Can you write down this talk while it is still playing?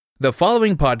The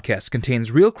following podcast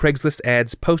contains real Craigslist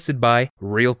ads posted by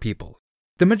real people,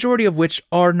 the majority of which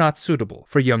are not suitable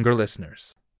for younger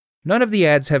listeners. None of the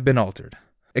ads have been altered,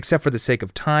 except for the sake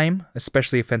of time,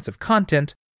 especially offensive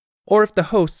content, or if the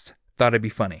hosts thought it'd be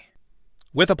funny.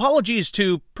 With apologies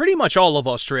to pretty much all of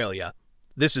Australia,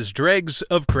 this is Dregs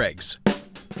of Craigs.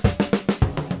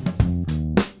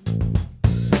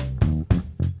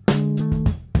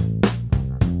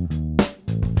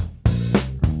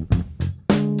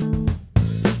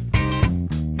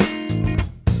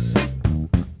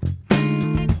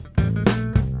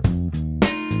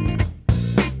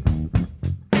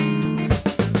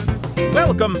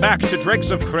 Welcome back to Dregs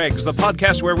of Craigs, the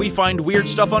podcast where we find weird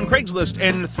stuff on Craigslist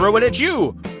and throw it at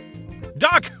you.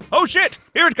 Doc! Oh shit!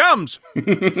 Here it comes!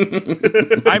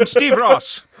 I'm Steve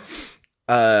Ross.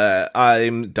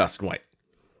 I'm Dustin White.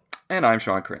 And I'm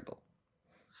Sean Crandall.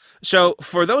 So,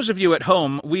 for those of you at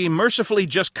home, we mercifully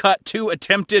just cut 2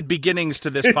 attempted beginnings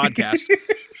to this podcast.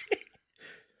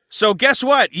 So guess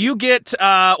what? You get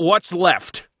what's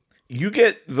left. You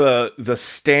get the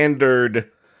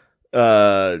standard,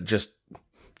 just,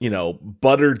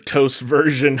 buttered toast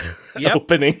version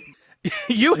opening.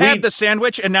 You had the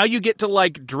sandwich, and now you get to,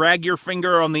 drag your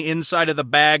finger on the inside of the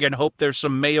bag and hope there's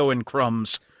some mayo and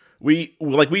crumbs. We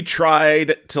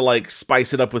tried to,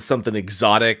 spice it up with something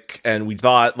exotic, and we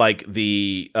thought,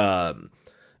 the,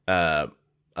 oh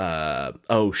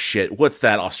shit, what's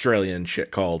that Australian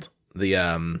shit called?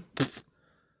 The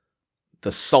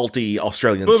salty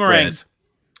Australian Boomerangs.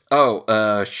 spread.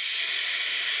 Oh,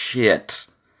 shit.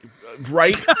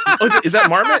 Right? Is that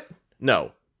Marmot?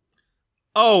 No.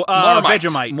 Oh, Marmite.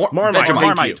 Vegemite. Marmite.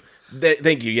 Marmite.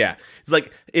 Thank you. Yeah, it's like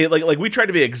we tried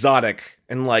to be exotic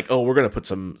and we're gonna put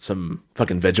some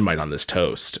fucking Vegemite on this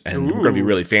toast and we're gonna be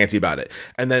really fancy about it.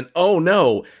 And then oh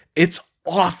no, it's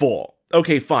awful.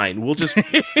 Okay, fine. We'll just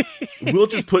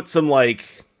put some I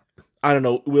don't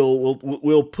know.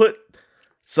 We'll put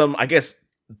some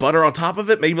butter on top of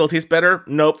it. Maybe it'll taste better.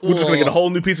 Nope. We're just gonna get a whole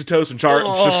new piece of toast and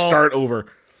just start over.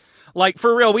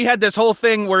 For real, we had this whole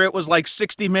thing where it was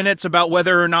 60 minutes about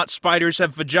whether or not spiders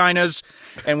have vaginas,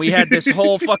 and we had this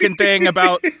whole fucking thing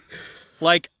about,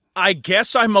 I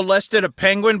guess I molested a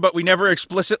penguin, but we never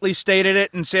explicitly stated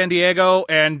it in San Diego,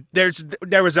 and there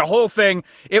was a whole thing.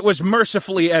 It was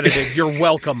mercifully edited. You're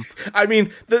welcome. I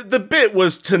mean, the bit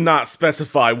was to not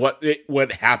specify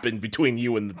what happened between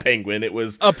you and the penguin. It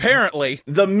was... Apparently.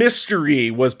 The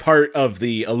mystery was part of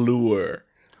the allure.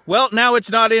 Well, now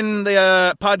it's not in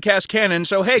the podcast canon,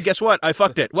 so hey, guess what? I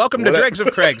fucked it. Welcome to Dregs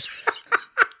of Craigs.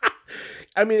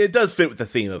 I mean, it does fit with the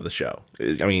theme of the show.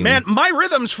 I mean... Man, my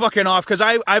rhythm's fucking off, because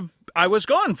I was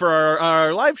gone for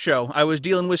our live show. I was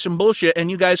dealing with some bullshit,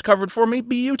 and you guys covered for me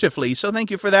beautifully, so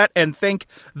thank you for that, and thank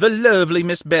the lovely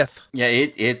Miss Beth. Yeah,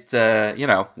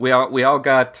 we all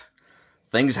got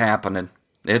things happening.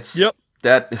 It's... Yep.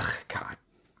 God.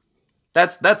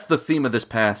 That's the theme of this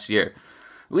past year.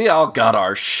 We all got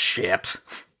our shit.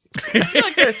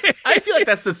 I feel like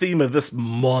that's the theme of this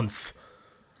month.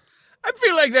 I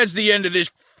feel like that's the end of this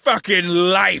fucking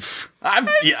life. I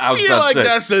feel like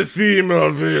that's the theme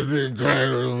of this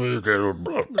entire...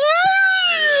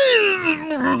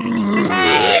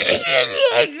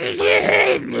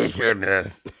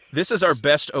 This is our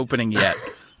best opening yet.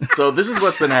 So this is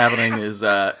what's been happening is...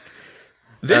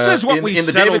 this is what we in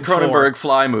the settled David Cronenberg for.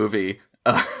 Fly movie...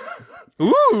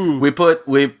 Ooh. We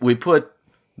put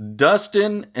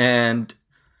Dustin and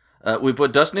we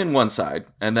put Dustin in one side,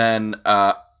 and then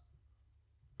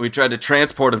we tried to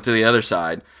transport him to the other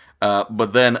side,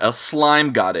 but then a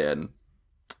slime got in,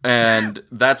 and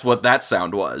that's what that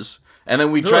sound was. And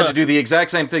then we tried to do the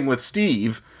exact same thing with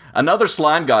Steve. Another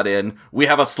slime got in. We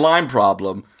have a slime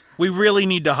problem. We really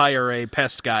need to hire a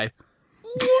pest guy.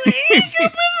 Wake up in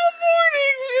the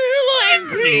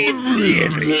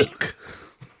morning,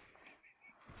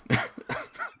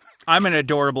 I'm an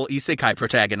adorable isekai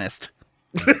protagonist.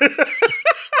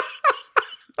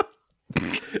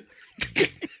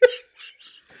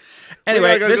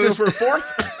 Anyway, this is for a fourth.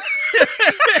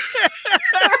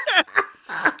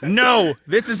 No,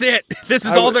 this is it. This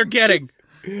is all they're getting.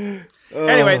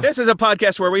 Anyway, this is a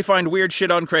podcast where we find weird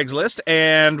shit on Craigslist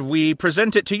and we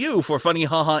present it to you for funny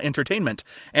haha entertainment.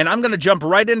 And I'm going to jump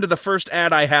right into the first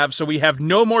ad I have so we have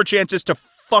no more chances to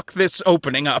fuck this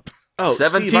opening up. Oh,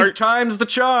 17th time's the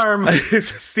charm.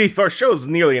 Steve, our show's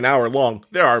nearly an hour long.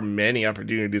 There are many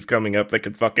opportunities coming up that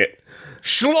could fuck it.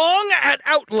 Schlong at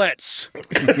outlets.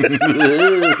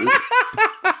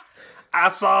 I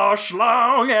saw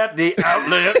Schlong at the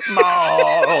outlet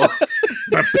mall.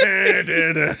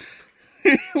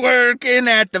 Working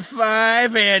at the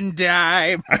 5 and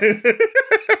dime.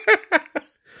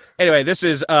 Anyway, this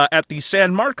is at the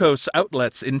San Marcos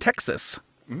outlets in Texas.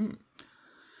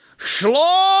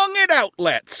 Schlong it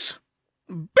outlets.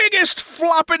 Biggest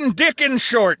floppin' dick in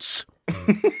shorts.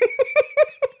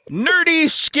 Nerdy,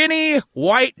 skinny,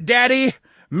 white daddy,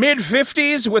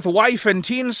 mid-50s with wife and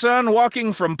teen son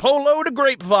walking from Polo to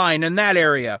Grapevine in that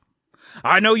area.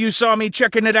 I know you saw me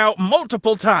checking it out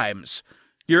multiple times.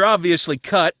 You're obviously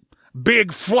cut.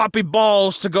 Big floppy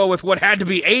balls to go with what had to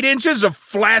be 8 inches of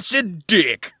flaccid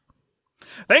dick.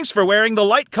 Thanks for wearing the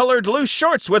light-colored loose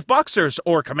shorts with boxers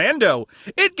or commando.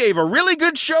 It gave a really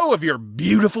good show of your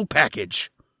beautiful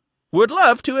package. Would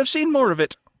love to have seen more of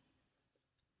it.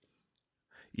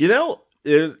 You know,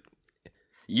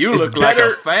 You look like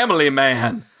a family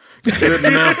man. Good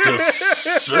enough to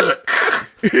suck.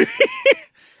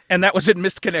 And that was in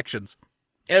Missed Connections.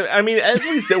 I mean, at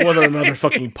least it wasn't another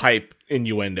fucking pipe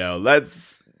innuendo.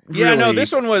 That's really... Yeah, no,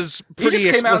 this one was pretty He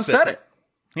just came out and explicit. said it.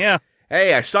 Yeah.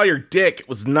 Hey, I saw your dick. It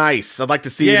was nice. I'd like to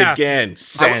see it Yeah. again.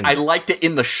 Send. I liked it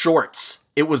in the shorts.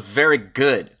 It was very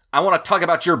good. I want to talk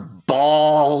about your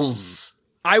balls.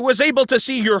 I was able to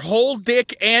see your whole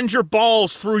dick and your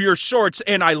balls through your shorts,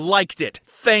 and I liked it.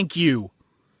 Thank you.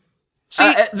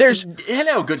 See, there's...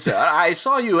 Hello, good sir. I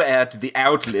saw you at the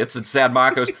outlets at San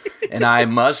Marcos, and I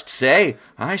must say,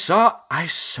 I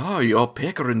saw your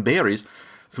pecker and berries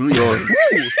through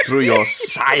your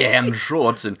cyan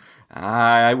shorts, and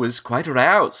I was quite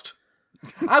aroused.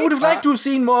 I would have liked to have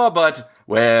seen more, but,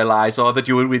 well, I saw that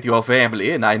you were with your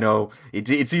family, and I know it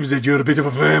seems that you're a bit of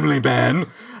a family man,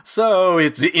 so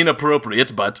it's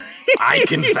inappropriate, but I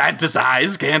can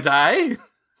fantasize, can't I?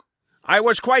 I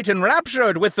was quite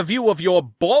enraptured with the view of your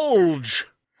bulge.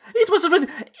 It was around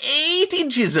 8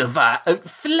 inches of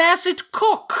flaccid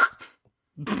cock.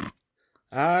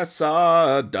 I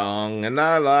saw a dong and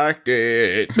I liked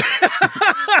it.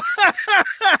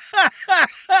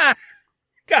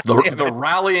 God damn it. The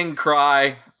rallying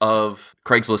cry of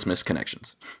Craigslist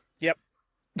misconnections. Yep.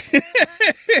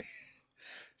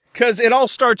 Because it all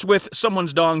starts with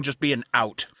someone's dong just being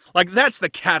out. Like, that's the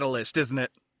catalyst, isn't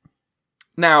it?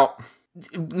 Now,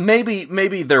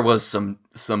 maybe there was some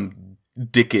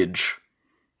dickage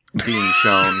being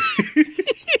shown.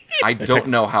 I don't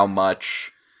know how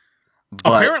much.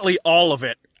 But Apparently all of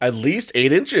it. At least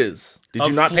 8 inches. Did you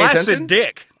Of not pay flaccid attention?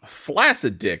 dick. A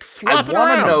flaccid dick. I Flopping want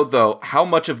to around. know though how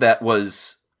much of that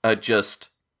was just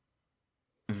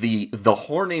the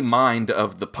horny mind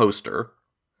of the poster,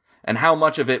 and how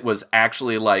much of it was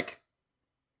actually like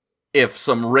if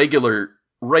some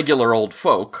regular old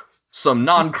folk, some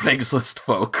non-Craigslist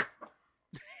folk,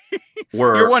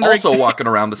 were You're wondering- also walking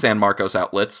around the San Marcos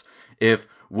outlets, if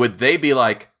would they be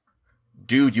like,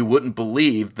 dude, you wouldn't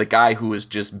believe the guy who is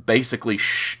just basically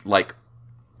like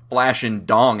flashing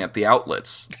dong at the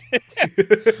outlets.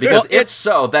 Because if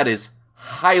so, that is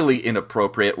highly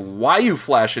inappropriate. Why you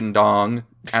flashing dong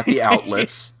at the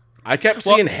outlets? I kept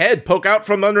seeing head poke out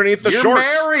from underneath the You're shorts.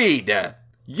 married.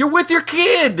 You're with your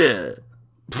kid.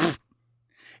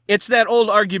 It's that old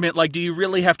argument, like, do you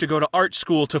really have to go to art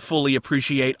school to fully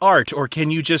appreciate art, or can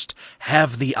you just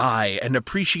have the eye and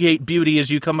appreciate beauty as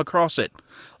you come across it?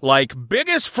 Like,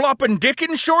 biggest flopping dick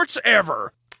in shorts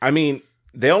ever. I mean,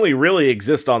 they only really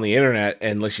exist on the internet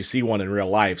unless you see one in real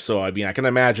life. So, I mean, I can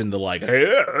imagine the like,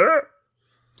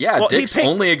 Yeah, Well, dicks he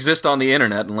only exist on the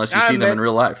internet unless you see them in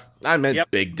real life. I meant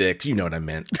Yep. big dicks. You know what I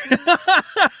meant.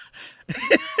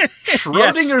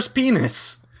 Schrodinger's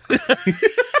penis.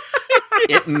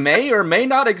 It may or may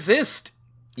not exist.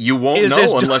 You won't Is know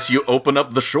his- unless you open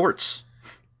up the shorts.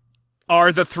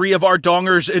 Are the three of our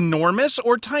dongers enormous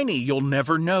or tiny? You'll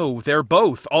never know. They're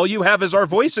both. All you have is our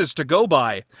voices to go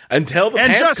by. Until the And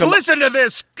pants just come listen to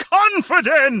this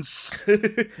confidence!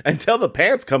 until the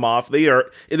pants come off, it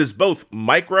is both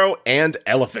micro and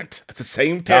elephant at the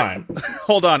same time.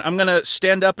 Hold on, I'm gonna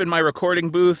stand up in my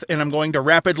recording booth and I'm going to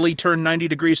rapidly turn 90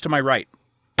 degrees to my right.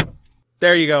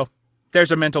 There you go.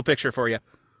 There's a mental picture for you.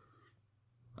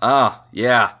 Ah,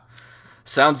 yeah.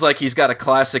 Sounds like he's got a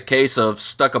classic case of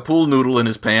stuck a pool noodle in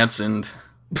his pants and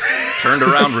turned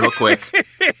around real quick.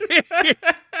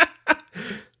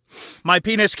 My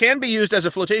penis can be used as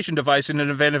a flotation device in an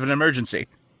event of an emergency.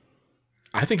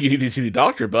 I think you need to see the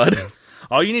doctor, bud.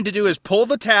 All you need to do is pull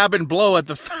the tab and blow at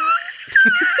the...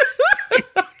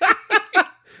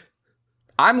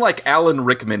 I'm like Alan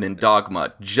Rickman in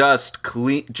Dogma. Just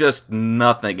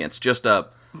nothing. It's just a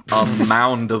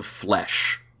mound of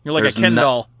flesh. You're like There's a Ken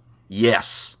doll.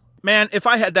 Yes. Man, if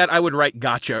I had that, I would write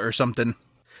gotcha or something.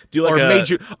 Do you like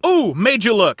Or made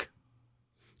you look.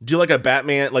 Do you like a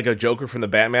Batman, like a Joker from the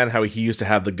Batman, how he used to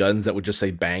have the guns that would just say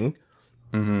bang?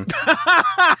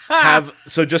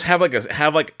 Just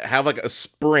have like a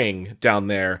spring down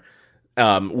there,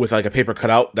 with like a paper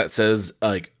cutout that says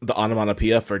like the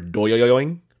onomatopoeia for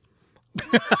doyoyoing.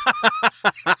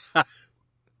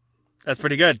 That's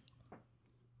pretty good.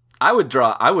 I would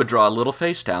draw a little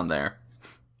face down there.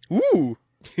 Ooh.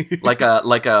 like a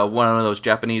one of those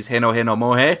Japanese heno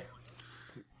mohe.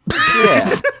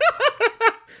 Yeah.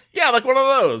 Yeah, like one of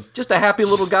those. Just a happy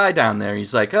little guy down there.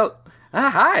 He's like, oh,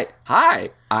 hi.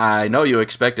 I know you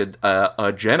expected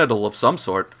a genital of some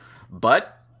sort,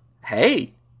 but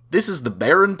hey, this is the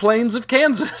barren plains of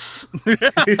Kansas.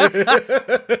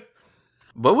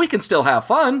 But we can still have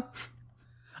fun.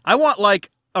 I want,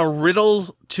 like, a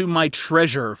riddle to my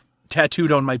treasure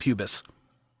tattooed on my pubis.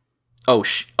 Oh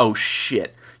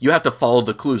shit. You have to follow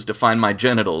the clues to find my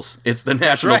genitals. It's the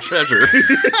national treasure.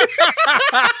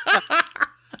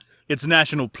 It's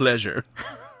national pleasure.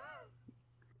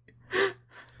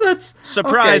 That's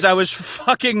Surprise, okay. I was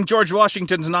fucking George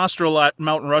Washington's nostril at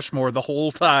Mount Rushmore the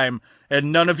whole time,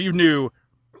 and none of you knew.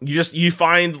 You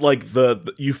find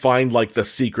the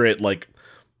secret like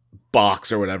box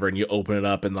or whatever, and you open it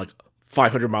up, and like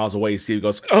 500 miles away, Steve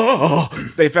goes, "Oh,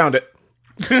 they found it."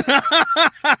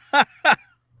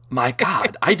 My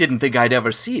God, I didn't think I'd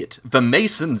ever see it. The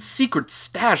Mason's secret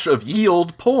stash of ye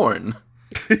old porn.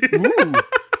 Ooh.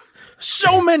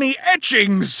 So many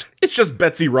etchings! It's just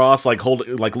Betsy Ross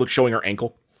showing her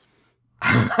ankle.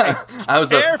 I was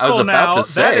Careful about now, to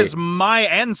say. that is my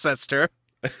ancestor.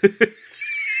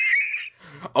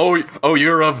 Oh,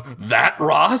 you're of that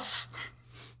Ross?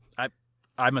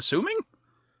 I'm assuming?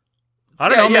 I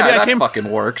don't know, maybe that I came...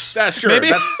 fucking works. Yeah, sure.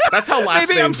 Maybe- That's how last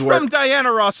Maybe I'm names from work.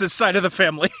 Diana Ross's side of the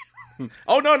family.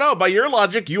 Oh no! By your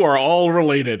logic, you are all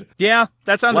related. Yeah,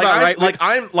 that sounds about right.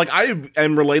 I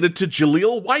am related to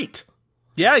Jaleel White.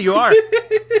 Yeah, you are.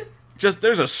 Just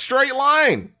there's a straight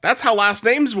line. That's how last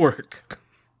names work.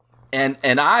 And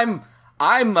I'm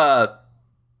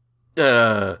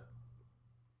no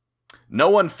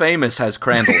one famous has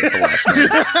Crandall as the last name.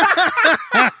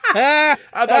 I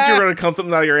thought you were going to come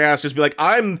something out of your ass, just be like,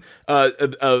 I'm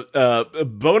Bonaparte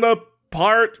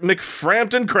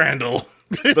McFrampton Crandall,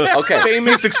 the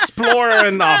famous explorer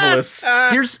and novelist.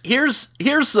 Here's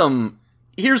some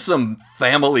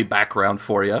family background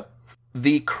for you.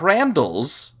 The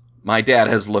Crandalls, my dad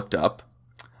has looked up,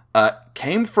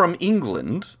 came from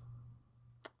England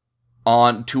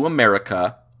to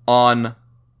America on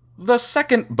the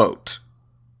second boat.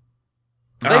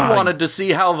 They wanted to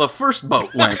see how the first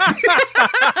boat went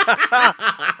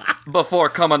before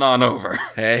coming on over.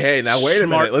 Hey, now wait a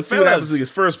Smart minute. Let's see what happens to fellas. these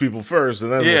first people first,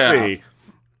 and then Yeah. we'll see.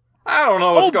 I don't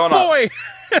know what's going on. Boy!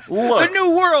 Look, The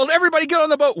new world! Everybody get on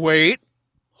the boat! Wait.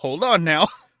 Hold on now.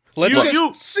 Let's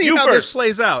see you how first. this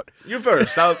plays out. You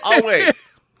first. I'll wait.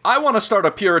 I want to start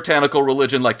a puritanical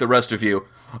religion like the rest of you,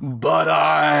 but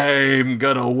I'm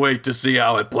gonna wait to see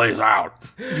how it plays out.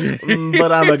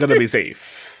 But I'm not going to be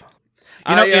safe.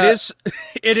 You know,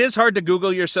 it is hard to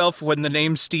Google yourself when the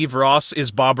name Steve Ross is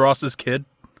Bob Ross's kid.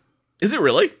 Is it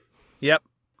really? Yep.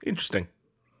 Interesting.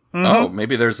 Oh,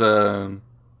 maybe there's a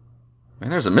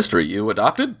mystery. You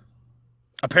adopted?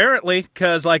 Apparently,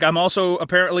 because like I'm also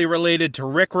apparently related to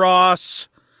Rick Ross.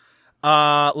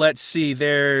 Let's see.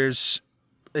 There's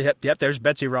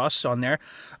Betsy Ross on there.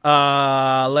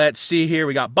 Let's see here.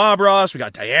 We got Bob Ross. We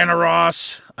got Diana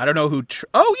Ross. I don't know who.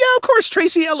 Oh yeah, of course,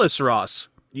 Tracy Ellis Ross.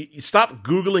 You stop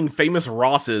Googling famous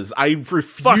Rosses. I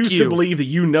refuse you. to believe that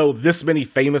you know this many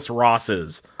famous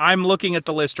Rosses. I'm looking at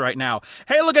the list right now.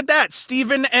 Hey, look at that.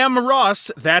 Stephen M. Ross,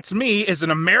 that's me, is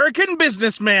an American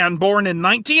businessman born in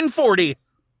 1940.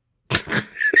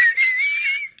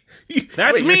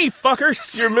 That's Wait, me,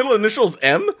 fuckers. Your middle initial's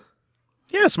M?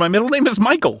 Yes, my middle name is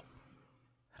Michael.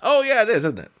 Oh, yeah, it is,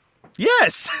 isn't it?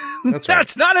 Yes. That's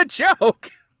That's not a joke.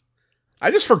 I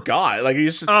just forgot. Like,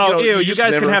 you just, Oh, you you just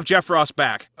guys never... can have Jeff Ross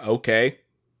back. Okay.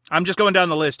 I'm just going down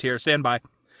the list here. Stand by.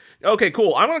 Okay,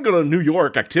 cool. I'm going to go to New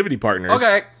York Activity Partners.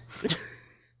 Okay.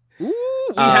 Ooh,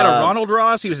 we had a Ronald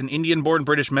Ross. He was an Indian-born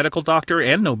British medical doctor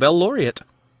and Nobel laureate.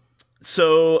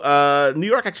 So, New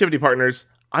York Activity Partners,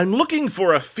 I'm looking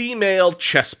for a female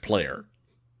chess player.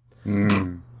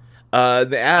 The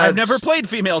ads... I've never played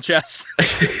female chess.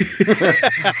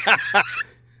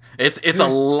 It's a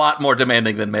lot more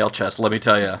demanding than male chess, let me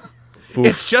tell you.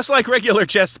 It's just like regular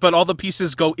chess, but all the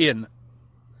pieces go in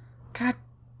God,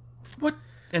 what?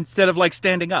 instead of like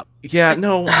standing up. Yeah,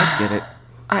 no, I get it.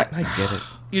 I get it.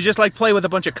 You just like play with a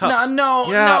bunch of cups. No,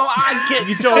 Yeah. I get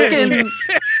You don't- fucking...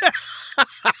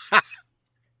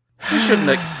 You shouldn't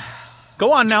have...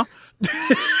 Go on now.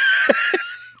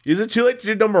 Is it too late to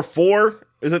do number 4?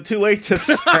 Is it too late to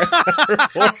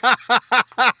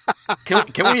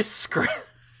Can we scrap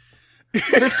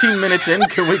 15 minutes in?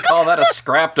 Can we call that a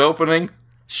scrapped opening?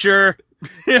 Sure.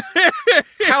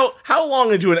 How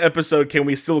long into an episode can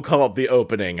we still call it the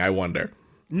opening, I wonder?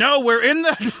 No, we're in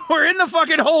the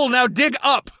fucking hole now. Dig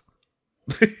up.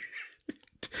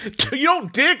 You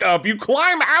don't dig up, you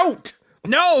climb out.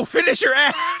 No, finish your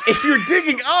ad. If you're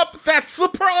digging up, that's the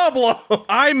problem.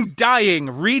 I'm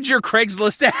dying. Read your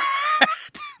Craigslist ad.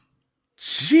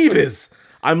 Jeebus.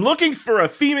 I'm looking for a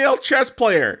female chess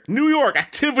player. New York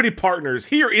Activity Partners.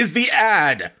 Here is the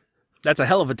ad. That's a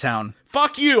hell of a town.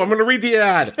 Fuck you. I'm going to read the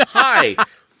ad. Hi.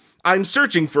 I'm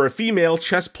searching for a female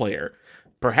chess player.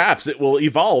 Perhaps it will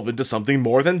evolve into something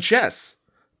more than chess.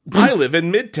 I live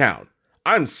in Midtown.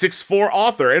 I'm 6'4"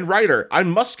 author and writer. I'm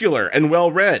muscular and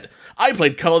well-read. I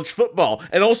played college football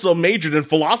and also majored in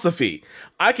philosophy.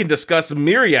 I can discuss a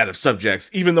myriad of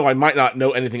subjects, even though I might not know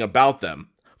anything about them.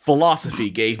 Philosophy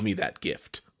gave me that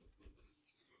gift.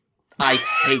 I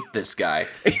hate this guy.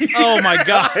 Oh my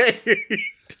god.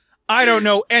 I don't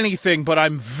know anything, but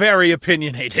I'm very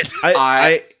opinionated.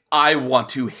 I want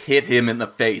to hit him in the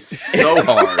face so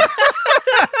hard.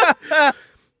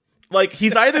 Like,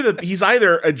 he's either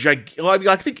a well, I mean,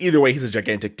 I think either way he's a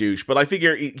gigantic douche, but I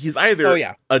figure he's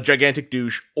either a gigantic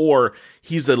douche or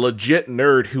he's a legit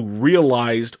nerd who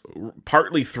realized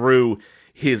partly through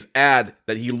his ad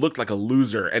that he looked like a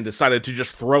loser and decided to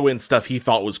just throw in stuff he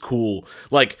thought was cool.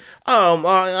 Like,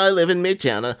 I live in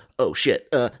Midtown. Oh shit.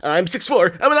 I'm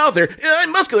 6'4". I'm an author.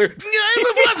 I'm muscular. I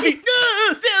love philosophy.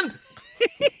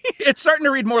 It's starting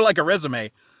to read more like a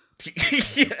resume.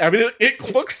 Yeah, I mean,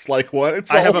 it looks like one.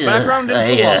 I have a background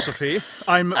in philosophy.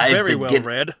 I'm very well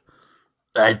read.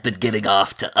 I've been getting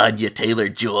off to Anya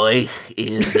Taylor-Joy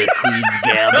in The Queen's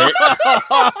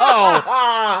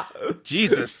Gambit.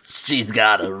 Jesus. She's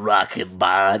got a rockin'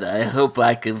 bod. I hope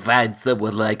I can find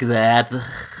someone like that.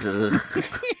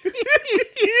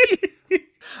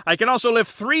 I can also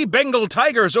lift 3 Bengal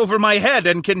tigers over my head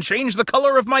and can change the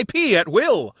color of my pee at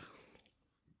will.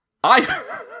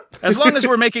 As long as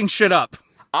we're making shit up.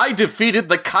 I defeated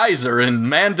the Kaiser in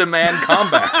man-to-man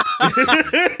combat.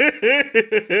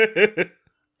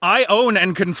 I own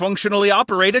and can functionally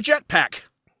operate a jetpack.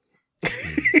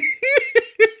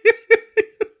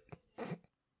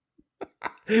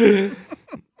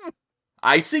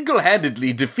 I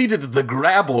single-handedly defeated the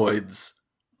Graboids.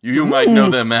 You might know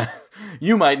them.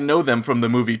 You might know them from the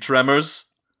movie Tremors,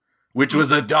 which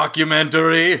was a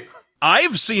documentary.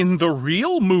 I've seen the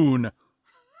real moon.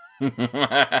 You're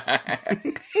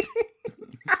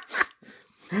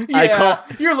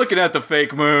looking at the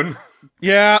fake moon.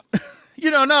 Yeah.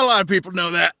 Not a lot of people know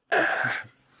that.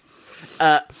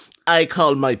 I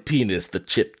call my penis the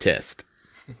chip test.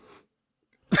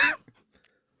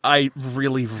 I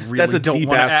really That's a don't deep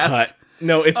want to ass ask. cut.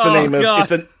 No, it's the name of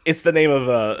God. it's the name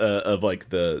of like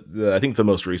the I think the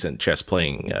most recent chess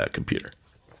playing computer.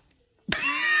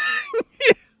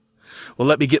 Well,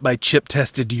 let me get my chip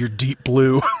tested to your deep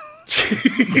blue.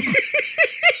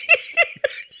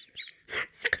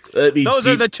 Those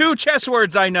are the 2 chess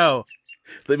words I know.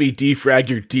 Let me defrag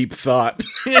your deep thought.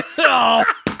 Oh,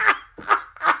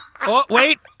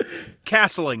 wait.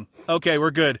 Castling. Okay, we're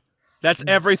good. That's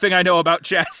everything I know about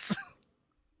chess.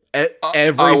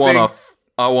 Everything.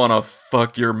 I wanna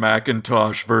fuck your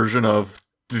Macintosh version of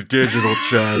digital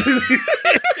chess.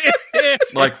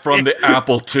 Like from the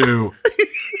Apple II.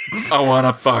 I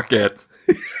wanna fuck it.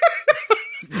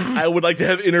 I would like to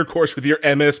have intercourse with your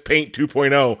MS Paint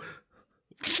 2.0.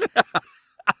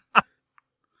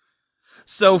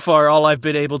 So far, all I've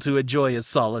been able to enjoy is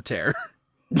solitaire.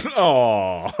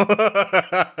 Aww.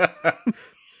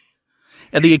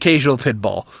 And the occasional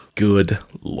pinball. Good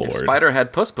lord. If Spider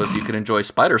had puss, you could enjoy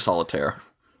Spider Solitaire.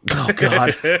 Oh,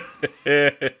 God.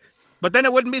 But then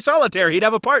it wouldn't be solitaire. He'd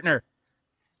have a partner.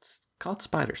 It's called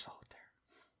Spider Solitaire.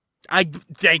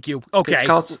 Thank you. Okay. It's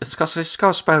called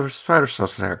Spider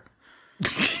Solitaire.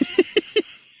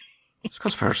 It's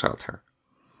called Spider Solitaire.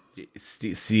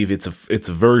 Steve, it's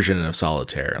a version of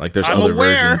solitaire. Like there's I'm other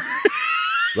aware. versions.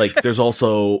 Like there's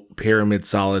also Pyramid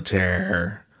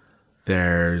Solitaire.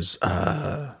 There's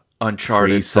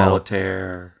Uncharted Free Cell.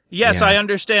 Solitaire. Yes, Yeah. I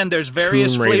understand. There's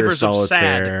various Tomb Raider flavors of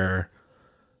sad. Solitaire.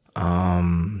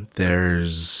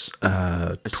 There's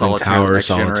Twin Solitaire Tower Next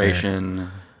Solitaire.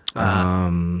 Generation.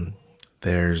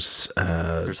 There's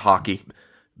There's hockey.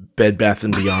 Bed Bath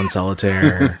and Beyond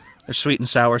Solitaire. There's sweet and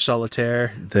sour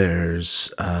solitaire.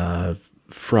 There's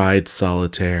fried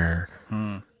solitaire.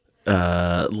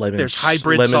 Lemon. There's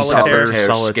hybrid lemon solitaire. pepper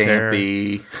solitaire.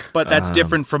 Scampi. But that's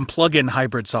different from plug-in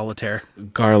hybrid solitaire.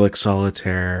 Garlic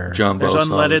solitaire. Jumbo There's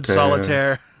unleaded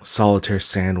solitaire. Solitaire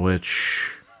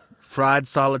sandwich. Fried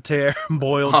solitaire,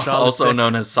 boiled solitaire. Also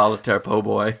known as solitaire po'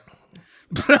 boy.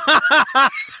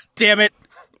 Damn it.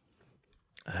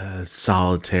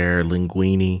 Solitaire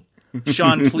linguine.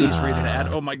 Sean, please read an ad.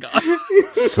 Oh my God.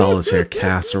 Solitaire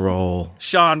casserole.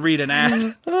 Sean, read an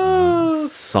ad.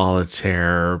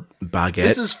 Solitaire baguette.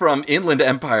 This is from Inland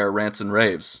Empire Rants and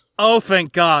Raves. Oh,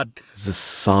 thank God. This is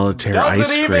solitaire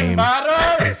ice cream.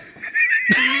 matter?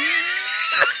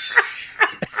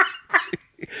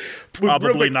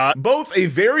 Probably not. Both a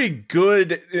very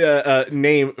good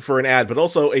name for an ad, but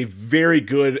also a very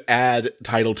good ad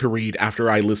title to read after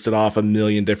I listed off a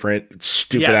million different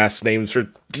stupid-ass names for...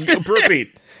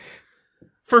 Proceed.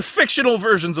 For fictional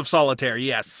versions of solitaire,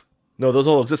 yes. No, those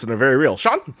all exist and are very real.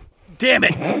 Sean? Damn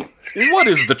it. What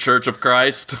is the Church of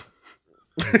Christ?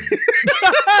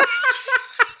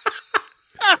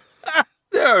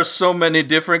 There are so many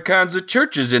different kinds of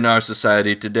churches in our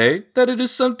society today that it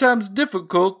is sometimes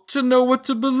difficult to know what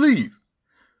to believe.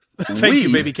 Thank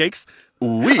you, baby cakes.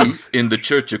 We, in the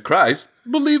Church of Christ,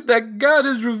 believe that God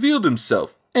has revealed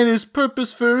himself and his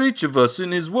purpose for each of us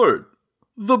in his word,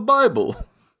 the Bible.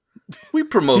 We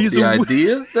promote the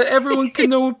idea that everyone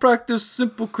can know and practice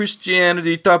simple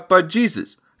Christianity taught by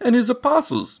Jesus and his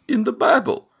apostles in the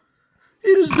Bible.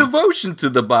 It is devotion to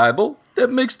the Bible that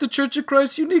makes the Church of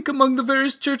Christ unique among the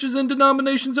various churches and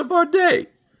denominations of our day.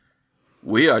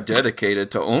 We are dedicated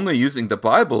to only using the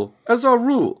Bible as our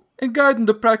rule and guiding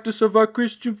the practice of our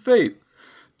Christian faith.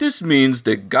 This means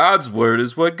that God's word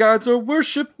is what guides our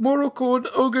worship, moral code,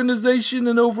 organization,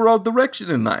 and overall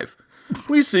direction in life.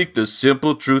 We seek the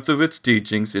simple truth of its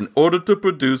teachings in order to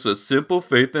produce a simple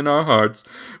faith in our hearts,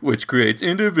 which creates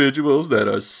individuals that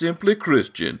are simply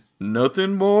Christian,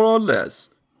 nothing more or less.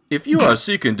 If you are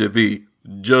seeking to be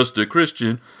just a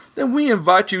Christian, then we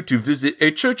invite you to visit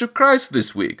a Church of Christ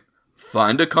this week.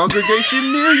 Find a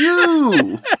congregation near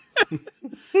you.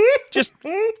 Just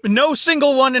no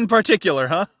single one in particular,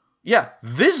 huh? Yeah,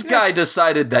 this guy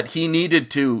decided that he needed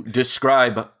to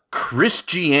describe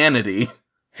Christianity.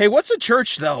 Hey, what's a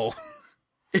church, though?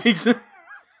 Exa-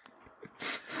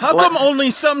 How come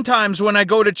only sometimes when I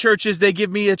go to churches they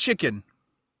give me a chicken?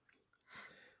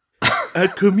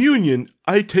 At communion,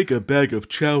 I take a bag of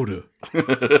chowder.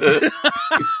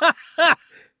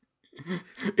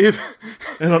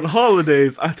 And on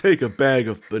holidays, I take a bag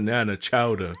of banana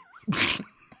chowder.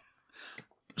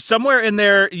 Somewhere in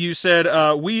there you said,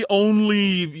 we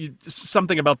only...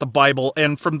 something about the Bible,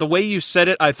 and from the way you said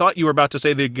it, I thought you were about to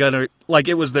say they're gonna... like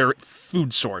it was their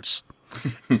food source.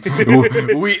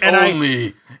 We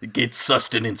only get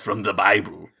sustenance from the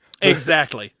Bible.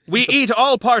 Exactly. We eat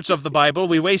all parts of the Bible,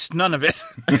 we waste none of it.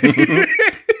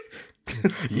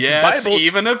 Yes, Bible-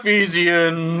 even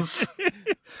Ephesians.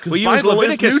 We use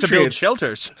Leviticus to build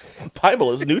shelters.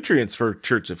 Bible is nutrients for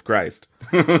Church of Christ.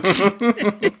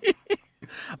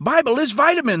 Bible is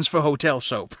vitamins for hotel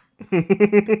soap.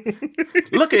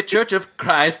 Look at Church of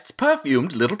Christ's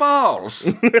perfumed little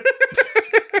balls.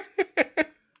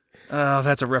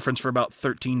 That's a reference for about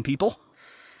 13 people.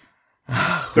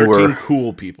 13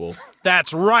 cool people.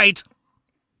 That's right.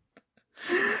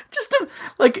 Just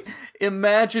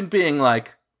imagine being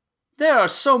like, there are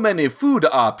so many food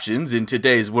options in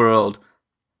today's world.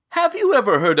 Have you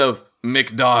ever heard of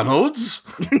McDonald's?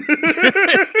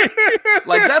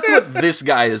 Like, that's what this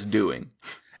guy is doing.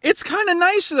 It's kind of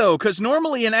nice, though, because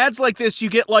normally in ads like this, you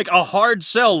get like a hard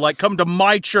sell, like, come to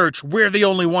my church, we're the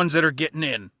only ones that are getting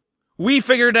in. We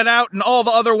figured it out, and all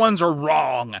the other ones are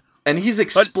wrong. And he's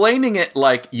explaining it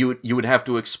like you would have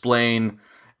to explain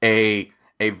a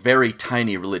very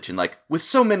tiny religion. Like, with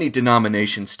so many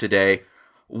denominations today,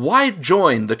 why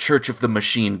join the Church of the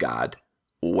Machine God?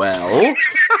 Well,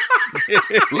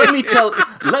 let me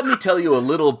tell you a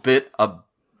little bit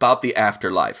about the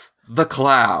afterlife. The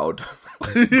cloud.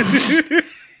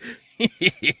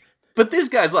 But this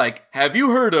guy's like, have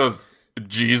you heard of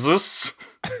Jesus?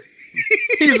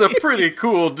 He's a pretty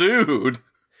cool dude.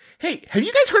 Hey, have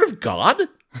you guys heard of God?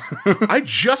 I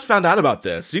just found out about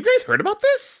this. You guys heard about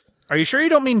this? Are you sure you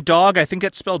don't mean dog? I think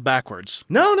it's spelled backwards.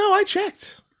 No, I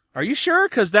checked. Are you sure?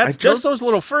 Because that's those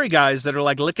little furry guys that are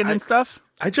like licking and stuff.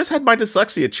 I just had my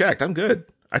dyslexia checked. I'm good.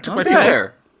 I took my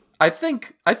Fair. I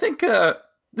think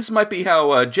this might be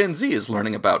how Gen Z is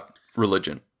learning about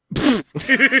religion. They're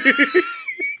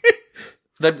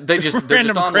just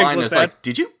Random online. Craigslist It's ad. like,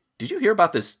 did you hear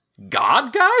about this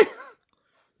God guy?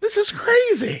 This is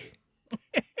crazy.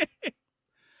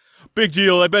 Big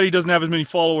deal. I bet he doesn't have as many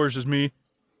followers as me.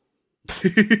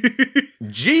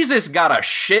 Jesus got a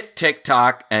shit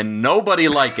TikTok and nobody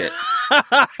like it.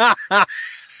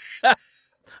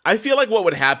 I feel like what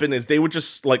would happen is they would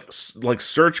just like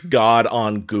search God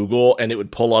on Google, and it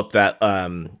would pull up that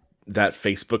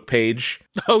Facebook page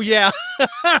Oh yeah.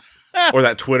 or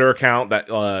that Twitter account that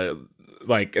and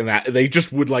that they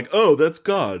just would like, oh, that's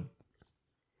God.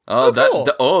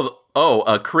 cool.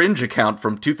 A cringe account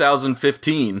from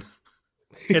 2015.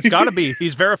 It's got to be.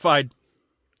 He's verified.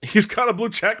 He's got a blue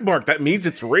check mark. That means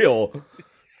it's real.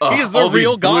 He is the all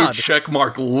real these blue God.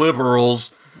 checkmark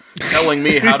liberals telling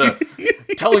me how to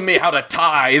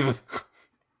tithe.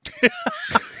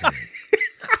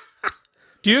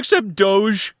 Do you accept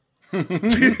Doge?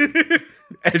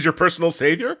 As your personal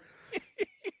savior?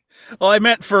 Well, I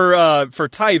meant for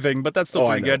tithing, but that's still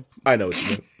pretty good. I know what you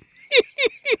mean.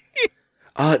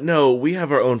 No, we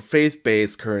have our own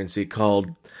faith-based currency called,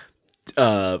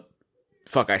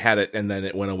 fuck, I had it and then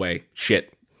it went away.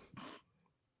 Shit.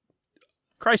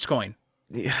 Christ coin.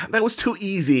 Yeah, that was too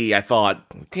easy, I thought.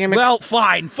 Damn it. Well,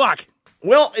 fine. Fuck.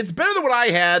 Well, it's better than what I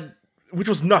had, which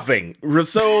was nothing.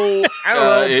 So, I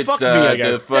don't know, fuck me, I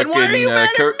guess. Then why are you mad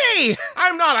at me?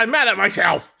 I'm not, I'm mad at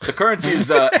myself. The currency's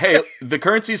the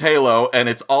currency's Halo, and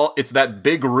it's that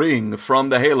big ring from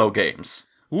the Halo games.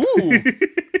 Ooh.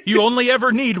 You only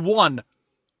ever need one.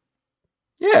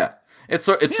 Yeah, it's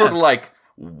sort of like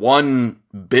one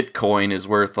Bitcoin is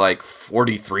worth like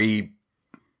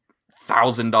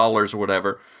 $43,000 or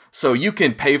whatever. So you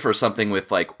can pay for something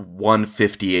with like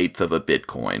 1/58th of a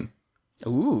Bitcoin.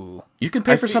 Ooh. You can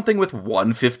pay for something with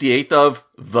 1/58th of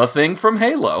the thing from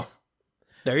Halo.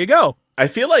 There you go. I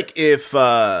feel like if,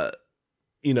 the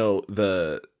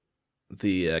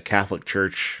Catholic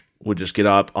Church would just get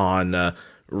up on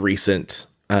recent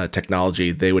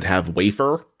technology, they would have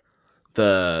Wafer,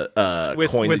 the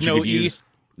coin with that you no could E? use.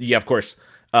 Yeah, of course.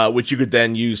 Which you could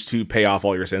then use to pay off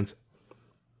all your sins.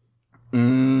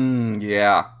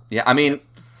 Yeah. I mean,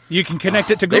 You can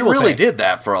connect it to they Google really Pay. did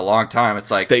that for a long time. It's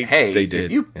like, They hey,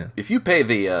 did, if you pay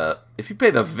the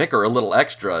vicar a little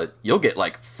extra, you'll get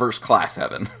like first class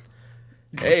heaven.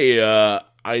 Hey,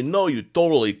 I know you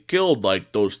totally killed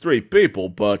like those 3 people,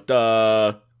 but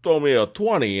throw me a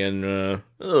 20 and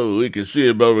we can see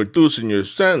about reducing your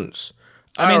sentence.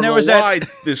 I mean, don't there know was why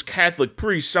this Catholic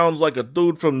priest sounds like a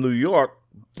dude from New York,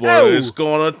 but Oh. it's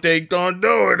gonna take on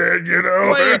doing it, you know.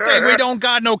 What do you think? We don't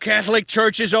got no Catholic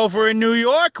churches over in New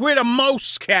York? We're the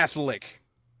most Catholic.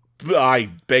 I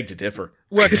beg to differ.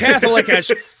 We're Catholic as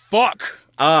fuck.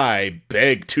 I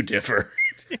beg to differ.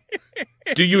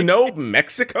 Do you know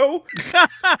Mexico?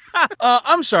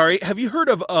 I'm sorry. Have you heard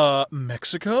of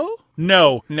Mexico?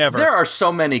 No, never. There are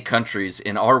so many countries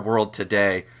in our world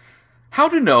today. How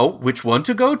to know which one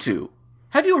to go to?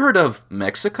 Have you heard of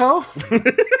Mexico?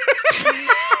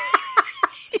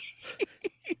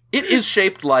 It is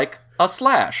shaped like a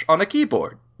slash on a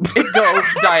keyboard. It goes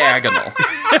diagonal.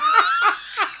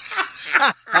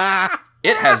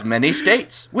 It has many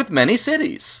states with many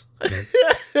cities.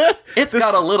 It's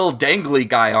got a little dangly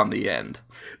guy on the end.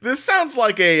 This sounds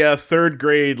like a 3rd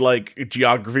grade like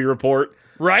geography report.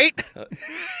 Right?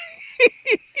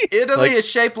 Italy is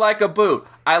shaped like a boot.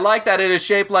 I like that it is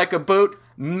shaped like a boot.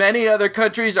 Many other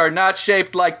countries are not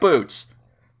shaped like boots.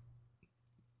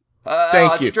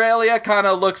 Thank you. Australia kind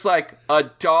of looks like a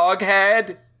dog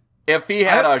head if he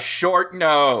had a short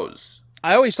nose.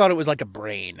 I always thought it was like a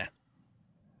brain.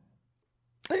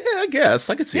 Yeah, I guess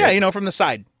I could see Yeah, it. from the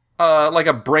side. Like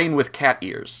a brain with cat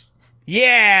ears.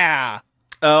 Yeah.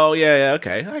 Oh yeah,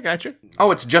 okay, I got you.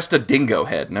 Oh, it's just a dingo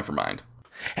head. Never mind.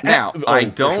 Now, Oh, I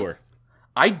for don't sure.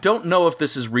 I don't know if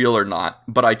this is real or not,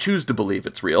 but I choose to believe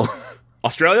it's real.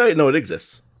 Australia? No, it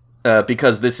exists.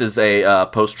 Because this is a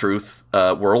post-truth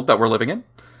world that we're living in.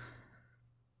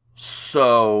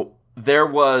 So, there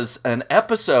was an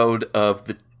episode of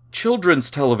the children's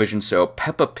television show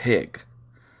Peppa Pig,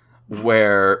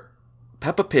 where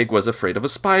Peppa Pig was afraid of a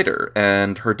spider,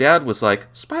 and her dad was like,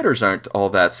 spiders aren't all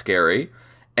that scary,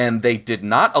 and they did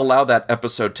not allow that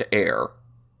episode to air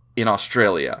in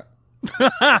Australia.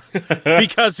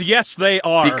 Because, yes, they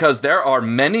are. Because there are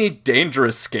many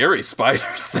dangerous, scary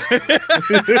spiders there.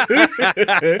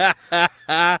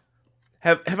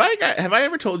 Have I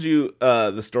ever told you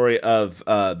the story of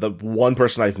the one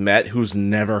person I've met who's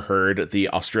never heard the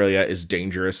Australia is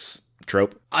dangerous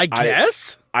trope? I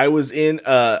guess? I was doing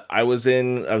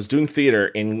theater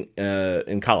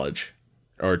in college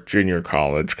or junior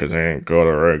college because I didn't go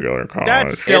to regular college.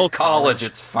 That's still It's college,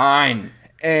 it's fine.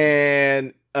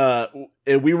 And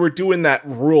we were doing that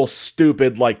real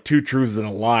stupid like 2 truths and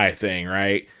a lie thing,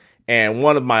 right? And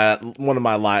one of my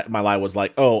lie was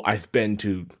like, "Oh, I've been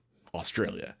to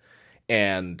Australia,"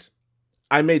 and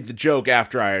I made the joke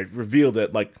after I revealed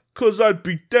it, like, "'Cause I'd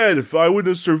be dead if I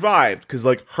wouldn't have survived," because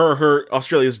like her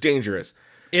Australia's dangerous.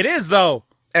 It is, though.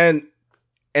 And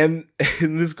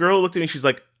this girl looked at me. She's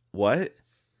like, "What?"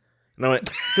 And I went,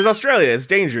 "Because Australia is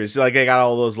dangerous. Like, they got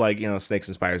all those like snakes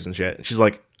and spiders and shit." And she's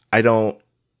like, "I don't.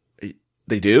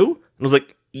 They do?" And I was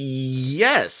like,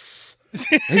 "Yes."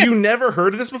 Have you never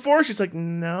heard of this before? She's like,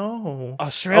 "No."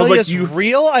 Australia's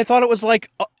real? I thought it was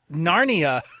like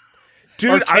Narnia.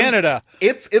 Dude, or Canada.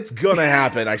 It's gonna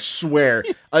happen, I swear.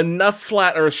 Enough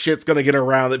flat earth shit's gonna get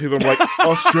around that people are like,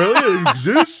 Australia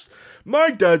exists?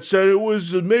 My dad said it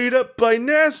was made up by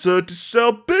NASA to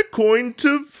sell Bitcoin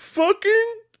to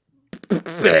fucking... Here's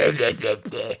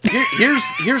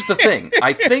the thing.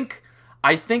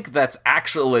 I think that's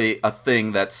actually a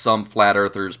thing that some flat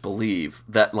earthers believe,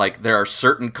 that like there are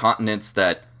certain continents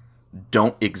that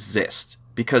don't exist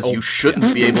because you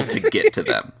shouldn't be able to get to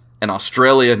them. And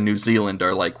Australia and New Zealand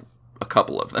are like a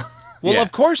couple of them. Well,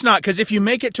 of course not, because if you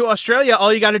make it to Australia,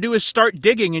 all you got to do is start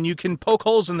digging and you can poke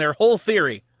holes in their whole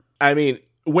theory. I mean,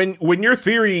 when your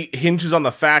theory hinges on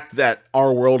the fact that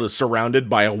our world is surrounded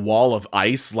by a wall of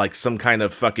ice, like some kind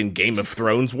of fucking Game of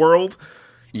Thrones world,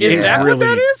 Is that what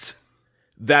that is?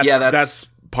 That's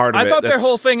part of it. I thought their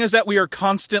whole thing is that we are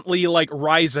constantly like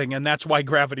rising, and that's why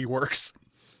gravity works.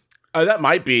 That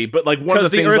might be, but like one of the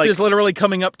things, Earth like, is literally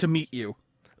coming up to meet you.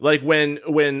 Like when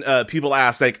people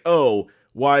ask, like, oh,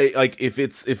 why, like,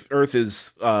 if Earth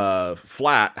is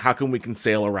flat, how come we can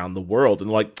sail around the world? And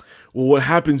like, well, what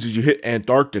happens is you hit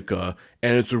Antarctica,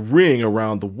 and it's a ring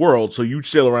around the world, so you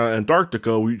sail around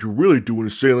Antarctica, what you're really doing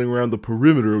is sailing around the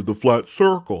perimeter of the flat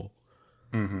circle.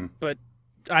 Mm-hmm. But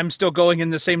I'm still going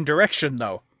in the same direction,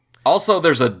 though. Also,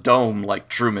 there's a dome like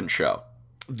Truman Show.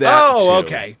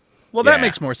 Okay. Well, that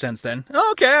makes more sense then.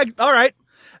 Okay, all right.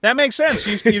 That makes sense.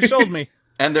 You sold me.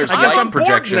 And there's I guess I'm light bored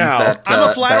projections now. that... I'm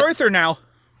a flat earther now.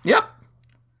 Yep.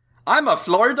 I'm a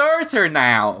flat earther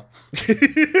now.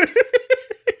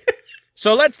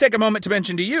 So let's take a moment to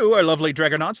mention to you, our lovely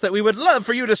Dragonauts, that we would love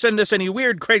for you to send us any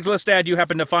weird Craigslist ad you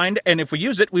happen to find, and if we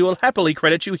use it, we will happily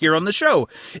credit you here on the show.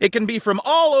 It can be from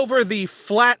all over the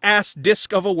flat-ass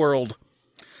disc of a world.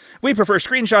 We prefer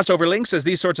screenshots over links, as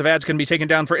these sorts of ads can be taken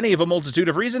down for any of a multitude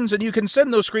of reasons, and you can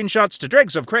send those screenshots to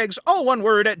dregsofcraigs, all one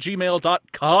word,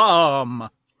 @gmail.com.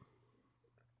 All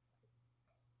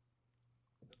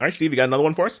right, Steve, you got another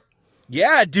one for us? Yeah,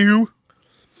 I do.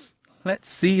 Let's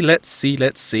see.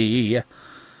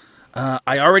 I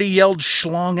already yelled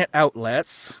schlong at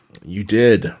outlets. You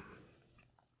did.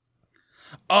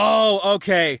 Oh,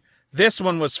 okay. This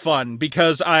one was fun,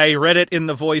 because I read it in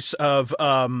the voice of,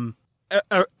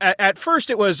 at first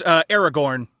it was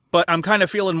Aragorn, but I'm kind of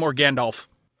feeling more Gandalf.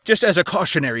 Just as a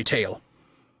cautionary tale.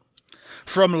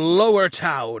 From Lower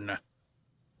Town,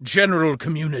 General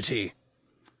Community.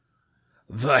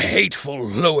 The hateful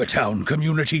Lower Town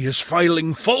community is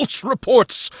filing false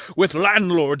reports with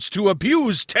landlords to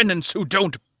abuse tenants who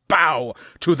don't bow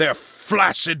to their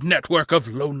flaccid network of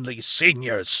lonely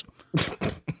seniors.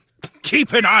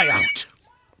 Keep an eye out.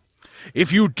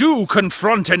 If you do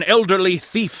confront an elderly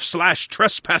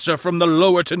thief/trespasser from the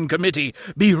Lowerton Committee,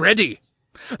 be ready.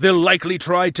 They'll likely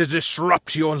try to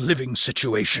disrupt your living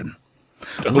situation.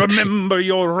 Remember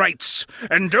your rights,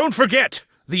 and don't forget,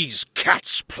 these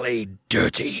cats play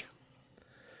dirty.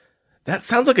 That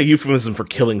sounds like a euphemism for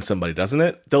killing somebody, doesn't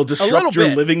it? They'll disrupt your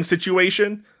living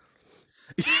situation.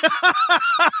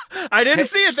 I didn't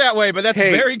see it that way, but that's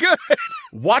very good.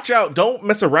 Watch out. Don't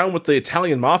mess around with the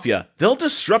Italian mafia. They'll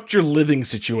disrupt your living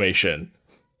situation.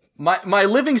 My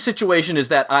living situation is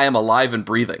that I am alive and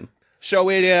breathing. So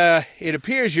it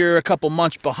appears you're a couple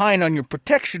months behind on your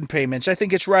protection payments. I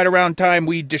think it's right around time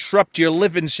we disrupt your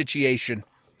living situation.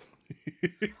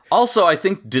 Also, I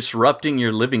think disrupting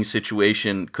your living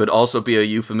situation could also be a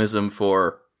euphemism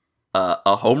for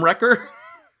a homewrecker.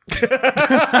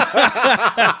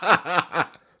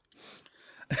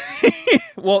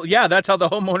 Well, yeah, that's how the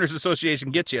homeowners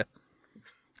association gets you.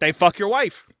 They fuck your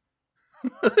wife.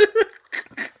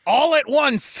 All at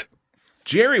once.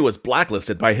 Jerry was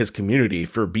blacklisted by his community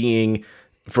for dating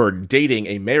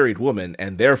a married woman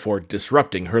and therefore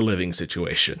disrupting her living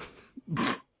situation.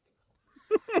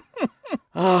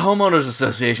 Homeowners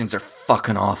associations are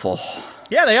fucking awful.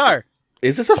 Yeah, they are.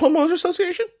 Is this a homeowners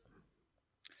association?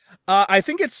 I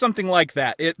think it's something like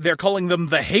that. They're calling them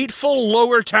the Hateful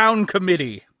Lower Town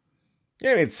Committee.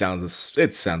 Yeah, it sounds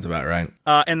about right.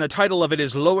 And the title of it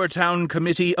is Lower Town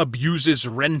Committee Abuses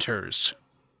Renters.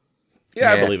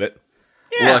 Yeah, I believe it.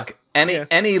 Yeah. Look,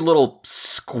 any little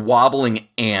squabbling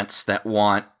ants that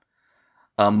want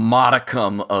a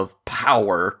modicum of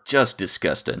power, just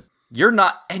disgusting. You're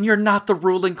not the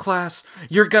ruling class.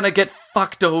 You're gonna get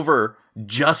fucked over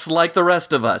just like the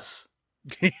rest of us.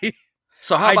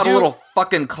 So how about a little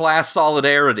fucking class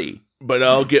solidarity? But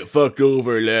I'll get fucked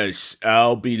over less.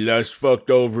 I'll be less fucked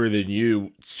over than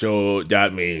you, so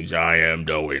that means I am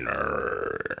the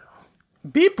winner.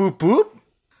 Beep boop boop.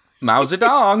 Mao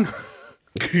Zedong.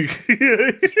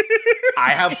 I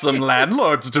have some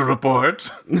landlords to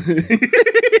report.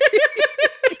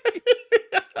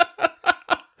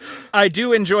 I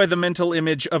do enjoy the mental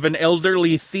image of an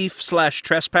elderly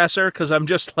thief/trespasser because I'm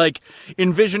just like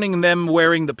envisioning them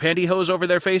wearing the pantyhose over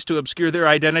their face to obscure their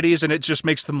identities, and it just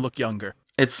makes them look younger.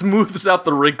 It smooths out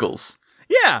the wrinkles.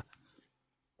 Yeah.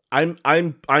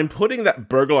 I'm putting that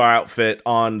burglar outfit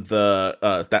on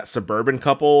the that suburban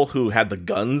couple who had the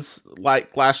guns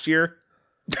like last year.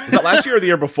 Was that last year or the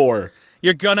year before?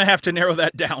 You're gonna have to narrow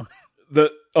that down.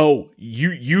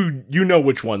 You know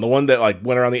which one? The one that like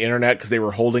went around the internet because they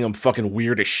were holding them fucking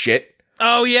weird as shit.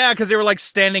 Oh yeah, because they were like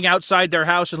standing outside their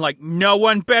house and like, no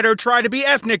one better try to be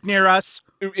ethnic near us.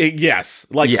 Yes,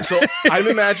 like Yes. So. I'm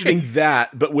imagining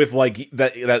that, but with like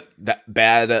that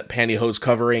bad pantyhose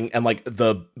covering and like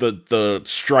the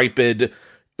striped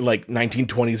like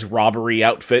 1920s robbery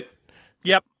outfit.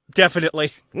 Yep,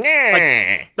 definitely.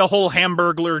 Like, The whole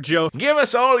Hamburglar joke. give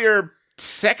us all your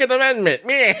Second Amendment.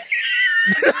 Meh.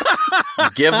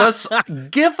 Give us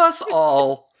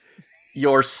all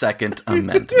your Second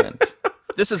Amendment.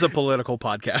 This is a political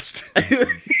podcast.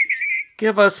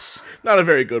 Give us Not a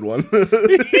very good one.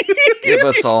 give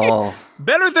us all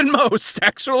Better than most,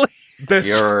 actually. That's-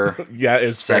 your yeah,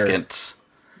 it's fair. Second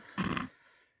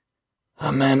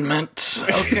Amendment.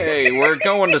 Okay, we're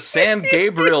going to San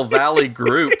Gabriel Valley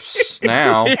groups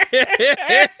now.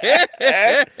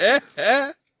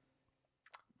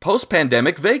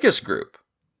 Post-pandemic Vegas group.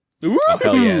 Ooh,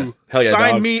 hell yeah. Hell yeah,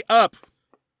 Sign dog. me up.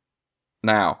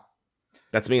 Now,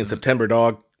 That's me in September,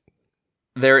 dog.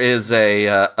 there is a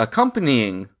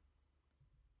accompanying.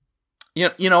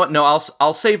 You know what? No,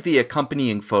 I'll save the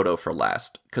accompanying photo for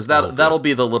last because that'll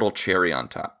be the little cherry on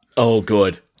top. Oh,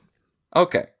 good.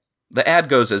 Okay, the ad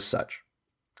goes as such: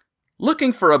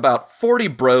 looking for about 40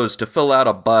 bros to fill out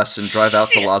a bus and drive out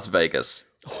to Las Vegas.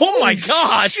 Oh my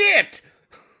god. Shit!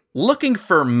 Looking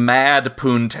for mad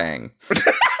poontang.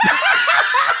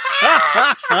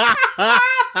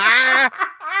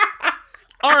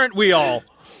 Aren't we all?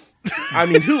 I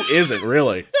mean, who isn't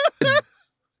really?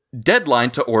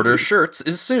 Deadline to order shirts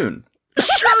is soon.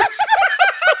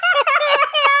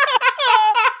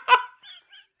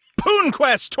 Poon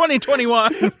Quest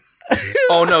 2021.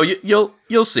 Oh no,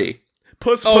 you'll see.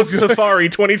 Puss Oh, Puss good. Safari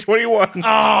 2021.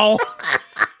 Oh.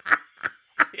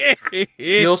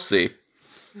 You'll see.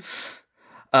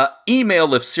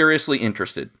 Email if seriously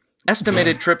interested.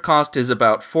 Estimated trip cost is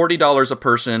about $40 a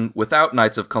person without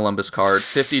Knights of Columbus card.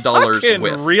 $50 Fucking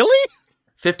with. really?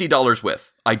 $50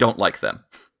 with. I don't like them.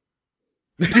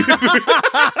 That's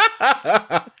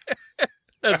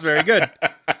very good.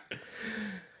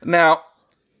 Now,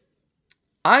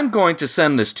 I'm going to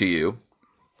send this to you.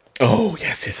 Oh,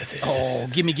 yes. Oh,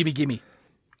 gimme.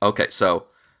 Okay, so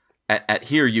at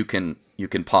here you can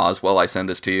pause while I send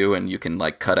this to you, and you can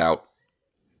like cut out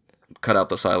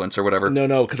the silence or whatever.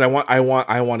 No, because I want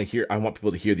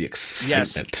people to hear the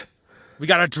excitement. We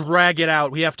gotta drag it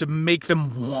out. We have to make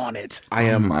them want it. I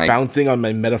am my- bouncing on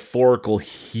my metaphorical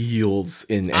heels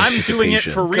in I'm doing it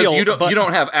for Because real. you but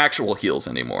don't have actual heels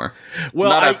anymore. Well,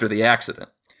 Not I- after the accident.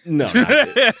 No, not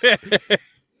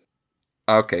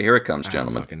Okay, here it comes,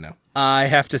 gentlemen. fucking no. I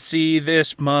have to see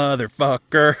this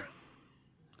motherfucker.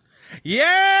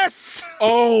 Yes!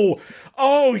 Oh,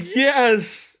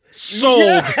 yes.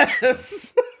 Sold.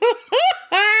 Yes.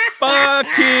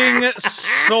 Fucking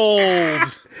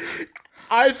sold.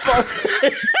 I thought.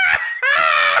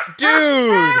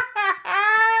 Dude.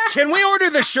 Can we order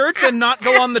the shirts and not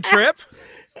go on the trip?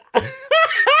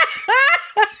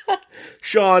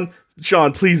 Sean,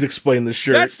 please explain the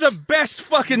shirt. That's the best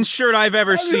fucking shirt I've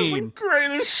ever That is the seen.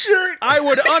 greatest shirt. I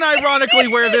would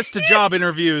unironically wear this to job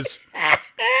interviews.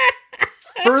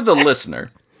 For the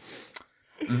listener,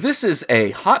 this is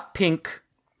a hot pink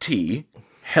tee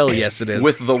Hell yes, it is.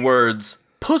 with the words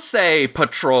Pussy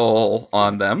Patrol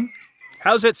on them.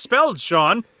 How's it spelled,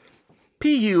 Sean?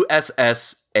 Pussay.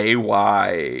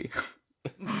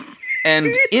 And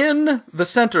in the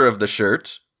center of the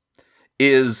shirt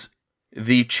is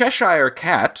the Cheshire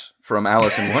Cat from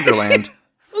Alice in Wonderland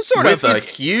Sort with of. a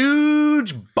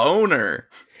huge boner.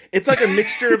 It's like a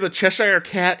mixture of the Cheshire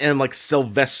Cat and like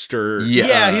Sylvester. Yes.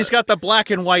 Yeah, he's got the black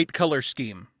and white color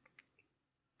scheme.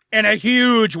 And a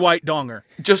huge white donger.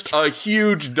 Just a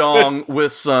huge dong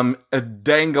with some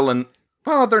dangling.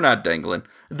 Well, they're not dangling.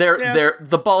 They're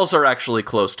the balls are actually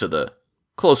close to the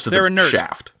They're inert.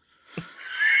 shaft.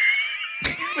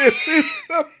 This is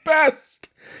the best.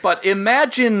 But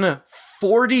imagine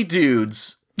 40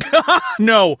 dudes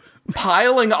No.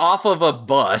 piling off of a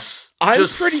bus, I'm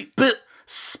just pretty-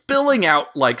 spilling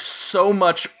out like so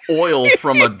much oil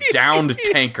from a downed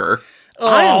tanker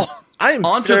I am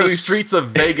onto fairly the streets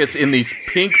of Vegas in these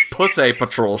pink Pussy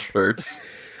Patrol shirts.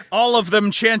 All of them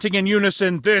chanting in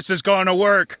unison, "This is gonna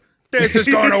work. This is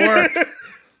gonna work."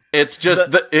 It's just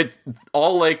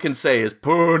all they can say is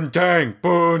 "Poontang,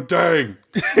 poontang."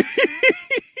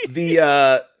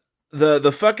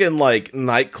 The fucking like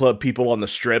nightclub people on the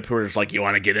strip who are just like, you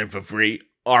want to get in for free,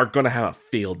 are gonna have a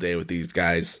field day with these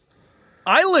guys.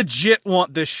 I legit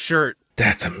want this shirt.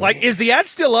 That's amazing. Like, is the ad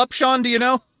still up, Sean? Do you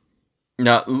know?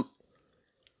 No,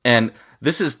 and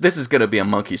this is gonna be a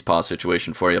monkey's paw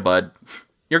situation for you, bud.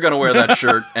 You're gonna wear that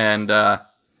shirt, and a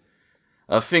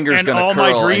finger's And gonna all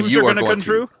curl, my dreams and you are are gonna going come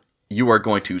true? You are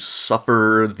going to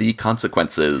suffer the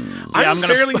consequences. Yeah,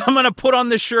 I'm gonna put on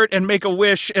this shirt and make a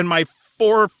wish, and my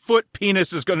 4-foot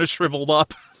penis is gonna shrivel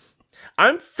up.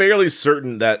 I'm fairly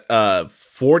certain that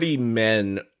 40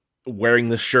 men wearing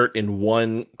the shirt in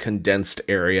one condensed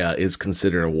area is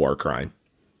considered a war crime.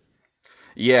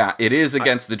 Yeah, it is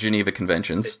against the Geneva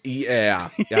Conventions. Yeah,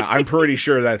 I'm pretty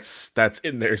sure that's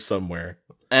in there somewhere.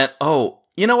 And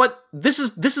you know what? This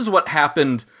is what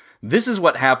happened. This is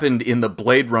what happened in the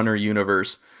Blade Runner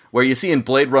universe, where you see in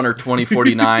Blade Runner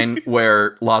 2049,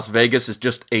 where Las Vegas is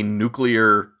just a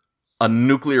nuclear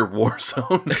war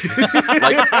zone.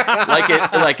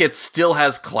 like it still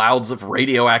has clouds of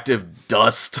radioactive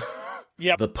dust.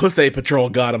 Yep. The Pussy Patrol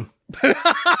got him.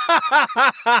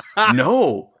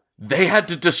 No, they had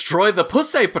to destroy the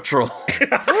Pussy Patrol.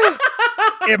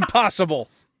 Impossible.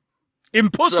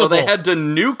 Impossible. So they had to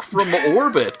nuke from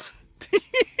orbit.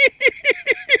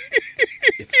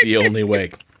 It's the only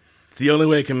way. It's the only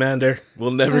way, Commander.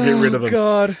 We'll never get rid of him.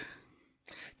 God.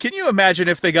 Can you imagine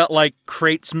if they got, like,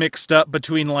 crates mixed up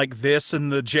between, like, this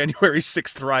and the January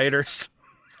 6th rioters?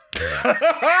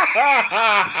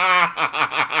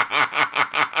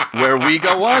 Where we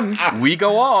go one, we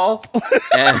go all.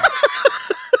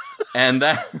 And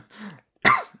that's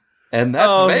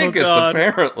Vegas, God.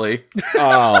 apparently.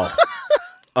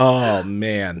 Oh,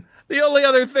 man. The only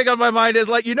other thing on my mind is,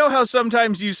 like, you know how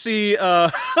sometimes you see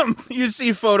you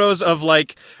see photos of,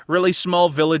 like, really small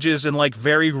villages in, like,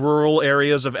 very rural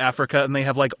areas of Africa, and they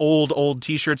have, like, old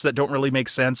t-shirts that don't really make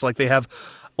sense. Like, they have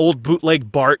old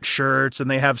bootleg Bart shirts, and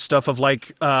they have stuff of,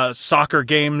 like, soccer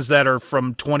games that are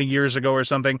from 20 years ago or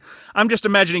something. I'm just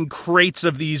imagining crates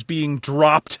of these being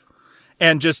dropped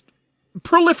and just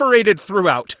proliferated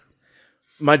throughout.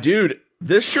 My dude,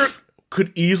 this shirt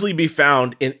could easily be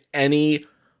found in any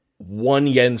 1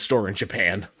 yen store in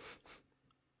Japan.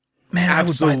 Man,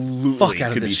 Absolutely I would buy the fuck out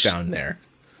of could be this shit. found there.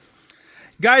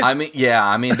 Guys, I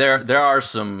mean, there are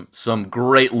some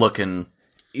great looking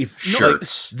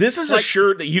shirts. This is a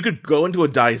shirt that you could go into a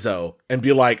Daiso and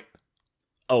be like,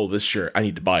 oh, this shirt, I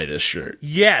need to buy this shirt.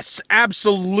 yes,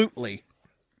 absolutely.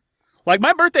 Like,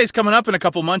 my birthday's coming up in a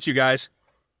couple months, you guys.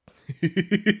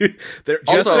 There's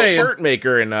Also- a shirt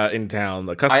maker in town.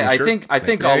 The custom I shirt think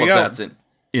maker. all you of go. that's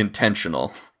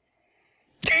intentional.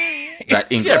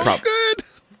 That ink So drop. good.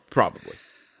 Probably.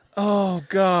 Oh,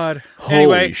 God. Holy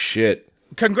Anyway, shit.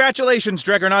 congratulations,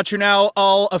 Dregonaut. You're now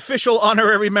all official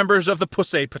honorary members of the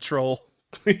Pussy Patrol.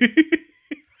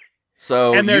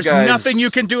 So And there's you guys, nothing you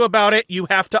can do about it. You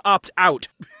have to opt out.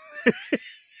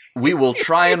 We will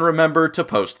try and remember to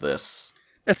post this.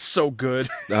 That's so good.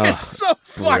 Oh, It's so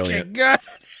fucking brilliant. good.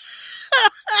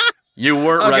 You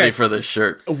weren't Okay. ready for this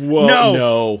shirt.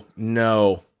 Whoa,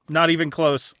 no. Not even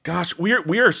close. Gosh, we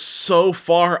are so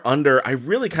far under. I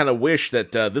really kind of wish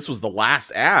that this was the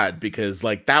last ad because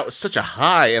like that was such a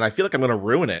high, and I feel like I'm gonna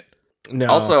ruin it. No.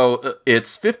 Also,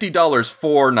 it's $50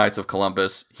 for Knights of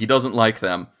Columbus. He doesn't like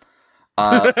them.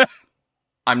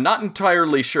 I'm not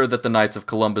entirely sure that the Knights of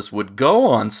Columbus would go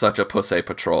on such a Pussy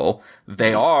Patrol.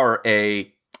 They are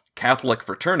a Catholic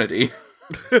fraternity.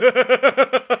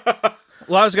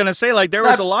 Well, I was going to say, like, there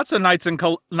was lots of Knights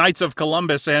of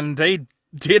Columbus, and they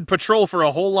did patrol for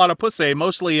a whole lot of pussy,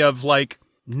 mostly of, like,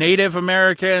 Native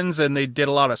Americans, and they did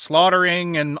a lot of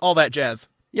slaughtering and all that jazz.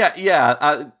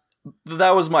 Yeah.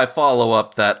 That was my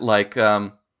follow-up that, like,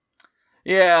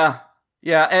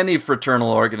 any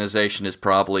fraternal organization is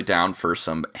probably down for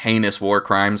some heinous war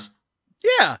crimes.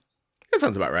 Yeah. that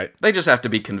sounds about right. They just have to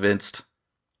be convinced.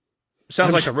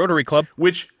 Sounds like a Rotary Club.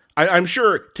 Which I'm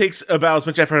sure takes about as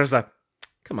much effort as a.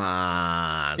 Come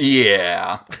on.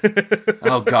 Yeah.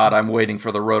 Oh, God, I'm waiting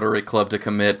for the Rotary Club to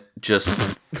commit just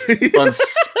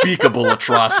unspeakable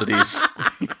atrocities.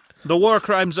 The war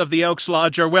crimes of the Elks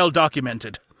Lodge are well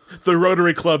documented. the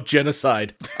Rotary Club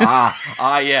genocide.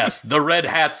 Yes, the Red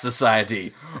Hat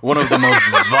Society, one of the most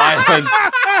violent,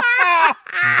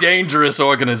 dangerous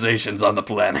organizations on the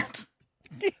planet.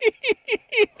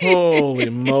 Holy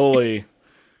moly.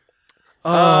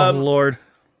 Oh, Lord.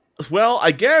 Well,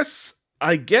 I guess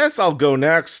I'll go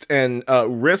next and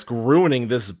risk ruining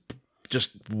this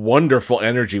just wonderful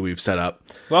energy we've set up.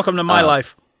 Welcome to my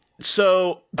life.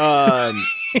 So,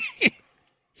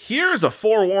 here's a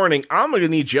forewarning. I'm going to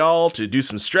need y'all to do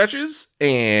some stretches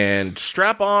and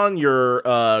strap on your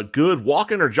good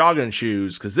walking or jogging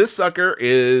shoes, because this sucker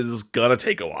is going to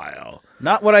take a while.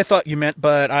 Not what I thought you meant,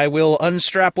 but I will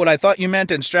unstrap what I thought you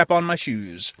meant and strap on my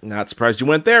shoes. Not surprised you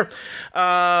went there.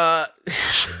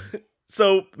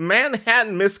 So,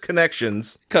 Manhattan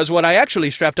Misconnections. Because what I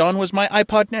actually strapped on was my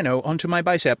iPod Nano onto my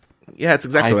bicep. Yeah, that's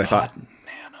exactly what I thought.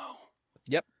 Nano.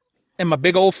 Yep. And my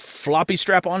big old floppy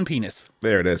strap-on penis.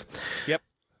 There it is. Yep.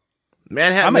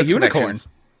 Manhattan I'm a Misconnections. unicorn.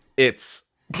 It's,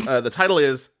 the title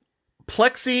is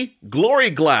Plexi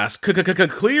Glory Glass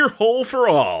Clear Hole for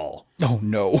All. Oh,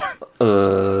 no.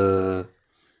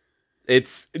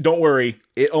 It's, don't worry,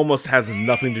 it almost has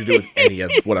nothing to do with any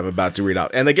of what I'm about to read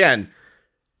out. And again,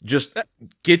 just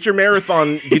get your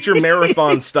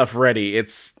marathon stuff ready.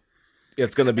 It's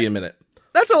going to be a minute.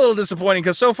 That's a little disappointing,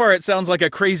 because so far it sounds like a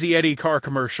Crazy Eddie car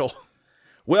commercial.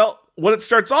 Well, what it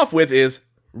starts off with is,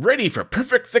 ready for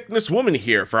perfect thickness woman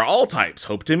here for all types.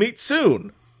 Hope to meet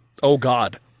soon. Oh,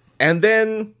 God. And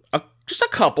then just a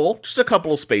couple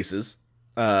of spaces,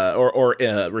 or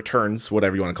returns,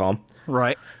 whatever you want to call them.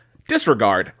 Right.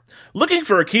 Disregard. Looking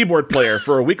for a keyboard player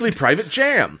for a weekly private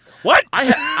jam. What?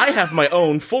 I have my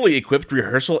own fully equipped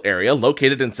rehearsal area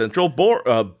located in central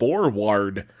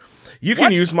Borward. You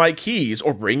can use my keys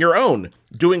or bring your own.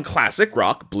 Doing classic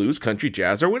rock, blues, country,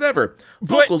 jazz, or whatever.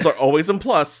 Vocals are always in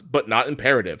plus, but not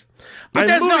imperative.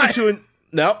 I'm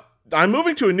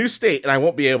moving to a new state, and I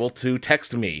won't be able to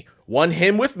text me. One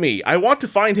him with me. I want to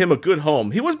find him a good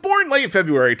home. He was born late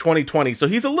February 2020, so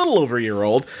he's a little over a year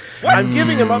old. What? I'm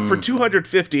giving him up for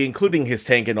 $250, including his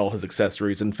tank and all his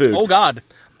accessories and food. Oh, God.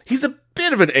 He's a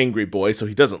bit of an angry boy, so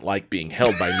he doesn't like being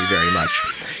held by me very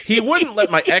much. He wouldn't let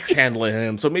my ex handle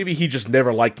him, so maybe he just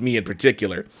never liked me in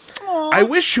particular. I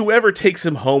wish whoever takes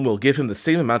him home will give him the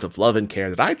same amount of love and care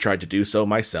that I tried to do so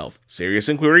myself. Serious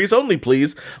inquiries only,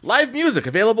 please. Live music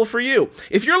available for you.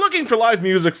 If you're looking for live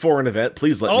music for an event,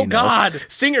 please let me know. Oh, God.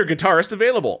 Singer, guitarist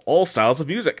available. All styles of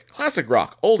music. Classic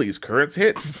rock, oldies, current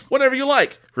hits. Whatever you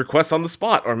like. Requests on the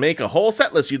spot or make a whole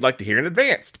set list you'd like to hear in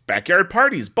advance. Backyard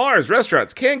parties, bars,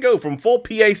 restaurants can go from full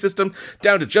PA system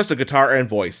down to just a guitar and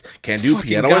voice. Can do Fucking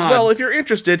piano God. as well if you're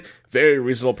interested. Very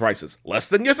reasonable prices. Less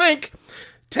than you think.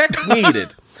 Text needed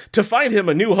to find him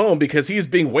a new home because he's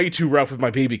being way too rough with my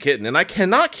baby kitten, and I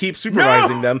cannot keep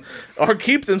supervising them or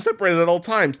keep them separated at all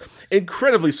times.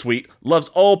 Incredibly sweet, loves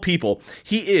all people.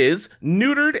 He is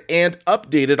neutered and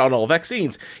updated on all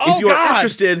vaccines. Oh, if you are God.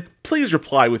 interested, please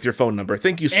reply with your phone number.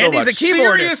 Thank you so And much. he's a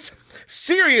keyboardist.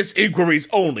 Serious inquiries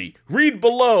only. Read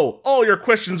below. All your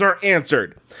questions are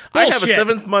answered. I have a Bullshit.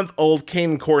 7-month-old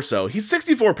Cane Corso. He's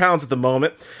 64 pounds at the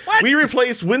moment. What? We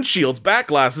replace windshields, back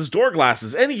glasses, door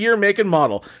glasses, any year, make, and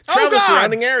model. Oh, Travel God.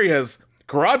 surrounding areas.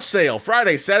 Garage sale,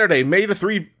 Friday, Saturday, May to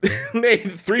 3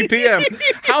 p.m.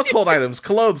 Household items,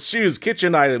 clothes, shoes,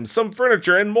 kitchen items, some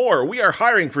furniture, and more. We are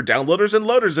hiring for downloaders and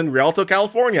loaders in Rialto,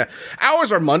 California.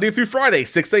 Hours are Monday through Friday,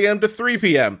 6 a.m. to 3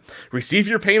 p.m. Receive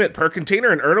your payment per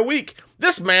container and earn a week.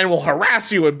 This man will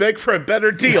harass you and beg for a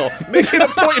better deal, make an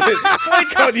appointment,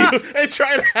 flake on you, and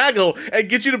try to haggle and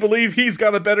get you to believe he's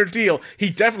got a better deal. He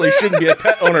definitely shouldn't be a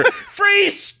pet owner. Free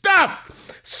stuff!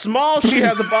 Small, she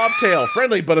has a bobtail.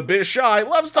 Friendly, but a bit shy.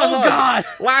 Loves to hug. God.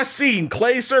 Last seen,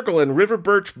 Clay Circle and River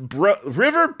Birch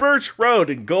Road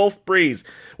in Gulf Breeze.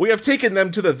 We have taken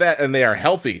them to the vet and they are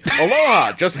healthy.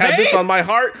 Aloha! Just had this on my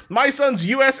heart. My son's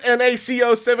USNA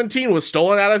CO-17 was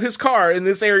stolen out of his car in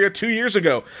this area 2 years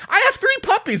ago. I have 3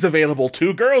 puppies available,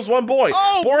 2 girls, 1 boy.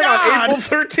 Oh, Born God. on April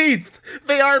 13th.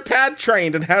 They are pad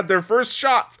trained and had their first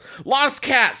shots. Lost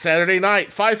cat, Saturday night,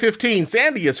 5:15.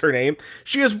 Sandy is her name.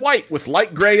 She is white with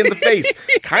light gray in the face,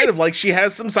 kind of like she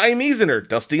has some Siamese in her.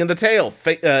 Dusty in the tail,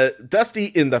 dusty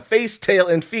in the face, tail,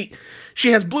 and feet.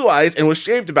 She has blue eyes and was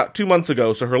shaved about 2 months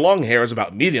ago, so her long hair is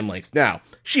about medium length now.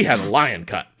 She had a lion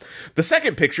cut. The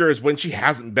second picture is when she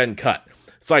hasn't been cut.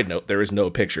 Side note, there is no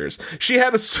pictures. She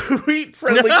had a sweet,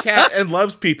 friendly cat and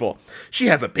loves people. She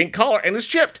has a pink collar and is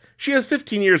chipped. She is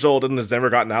 15 years old and has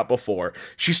never gotten out before.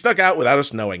 She snuck out without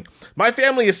us knowing. My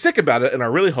family is sick about it and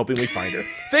are really hoping we find her.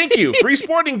 Thank you. Free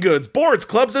sporting goods, boards,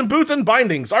 clubs and boots and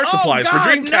bindings, art supplies God, for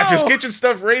dream catchers, no. kitchen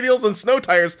stuff, radials and snow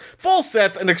tires, full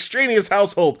sets and extraneous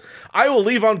household. I will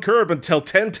leave on curb until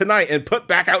 10 tonight and put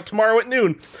back out tomorrow at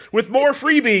noon with more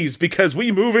freebies because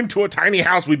we move into a tiny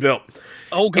house we built.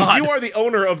 Oh, God. If you are the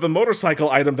owner of the motorcycle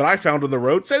item that I found on the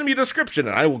road, send me a description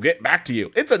and I will get back to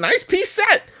you. It's a nice piece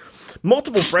set.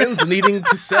 Multiple friends needing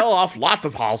to sell off lots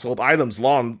of household items,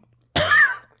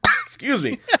 excuse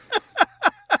me.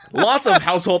 Lots of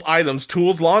household items,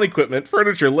 tools, lawn equipment,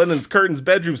 furniture, linens, curtains,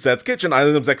 bedroom sets, kitchen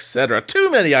items, etc.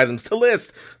 Too many items to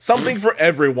list. Something for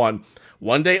everyone.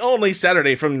 One day only,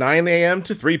 Saturday from 9 a.m.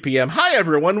 to 3 p.m. Hi,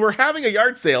 everyone. We're having a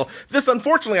yard sale. This,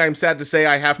 unfortunately, I'm sad to say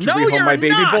I have to bring home my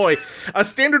baby boy. A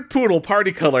standard poodle,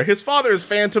 party color. His father is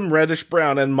phantom reddish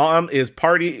brown, and mom is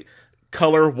party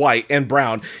color white and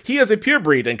brown. He is a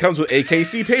purebred and comes with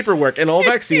AKC paperwork and all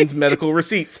vaccines, medical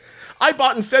receipts. I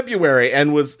bought in February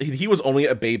and he was only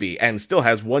a baby and still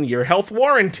has 1 year health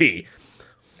warranty.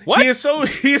 What? He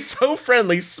is so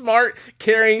friendly, smart,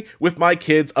 caring with my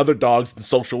kids, other dogs, and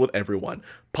social with everyone.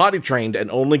 Potty trained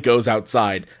and only goes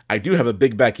outside. I do have a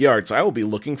big backyard, so I will be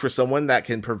looking for someone that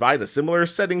can provide a similar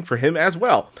setting for him as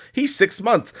well. He's 6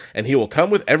 months, and he will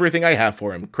come with everything I have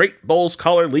for him. Crate, bowls,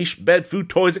 collar, leash, bed, food,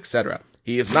 toys, etc.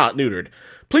 He is not neutered.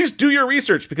 Please do your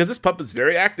research, because this pup is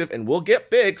very active and will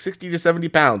get big, 60 to 70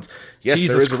 pounds. Yes,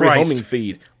 Jesus there is a Christ. rehoming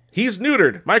feed. He's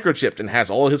neutered, microchipped, and has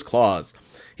all his claws.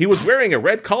 He was wearing a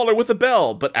red collar with a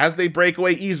bell, but as they break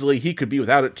away easily, he could be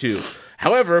without it too.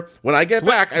 However, when I get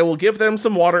back, I will give them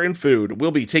some water and food.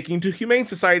 We'll be taking to Humane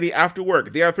Society after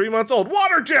work. They are 3 months old.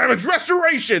 Water damage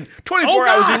restoration! 24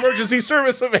 hours emergency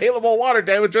service available water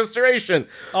damage restoration.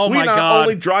 Oh, we my not God.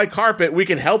 only dry carpet, we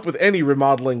can help with any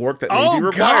remodeling work that may be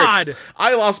required. God.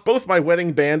 I lost both my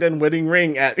wedding band and wedding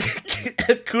ring at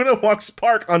Coonawalks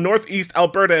Park on Northeast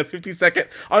Alberta at 52nd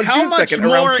on How June much 2nd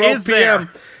more around 12 is there? p.m.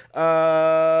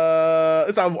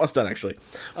 It's almost done, actually.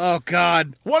 Oh,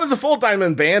 God. One is a full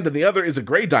diamond band, and the other is a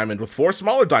gray diamond with 4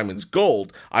 smaller diamonds,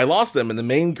 gold. I lost them in the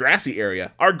main grassy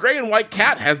area. Our gray and white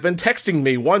cat has been texting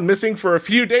me, one missing for a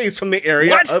few days from the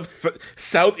area What? of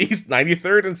Southeast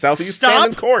 93rd and Southeast Stop.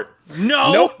 Stanton Court.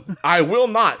 No. Nope, I will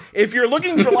not. If you're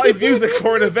looking for live music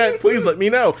for an event, please let me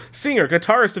know. Singer,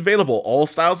 guitarist available, all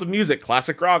styles of music,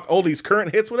 classic rock, oldies,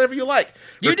 current hits, whatever you like.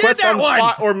 You did Request that on one.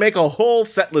 spot or make a whole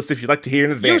set list if you'd like to hear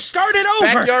in advance. You started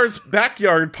over.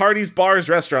 Backyard parties, bars,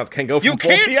 restaurants can go from You full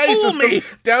can't PA fool system me.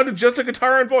 down to just a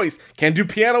guitar and voice. Can do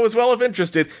piano as well if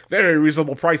interested. Very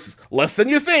reasonable prices, less than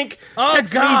you think. Oh,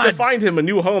 Text me to God. find him a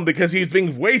new home because he's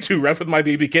being way too rough with my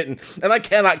baby kitten, and I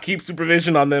cannot keep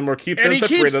supervision on them or keep And them he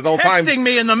separated keeps at all times. texting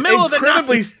me in the middle of the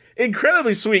night.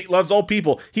 Incredibly sweet, loves all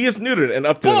people. He is neutered and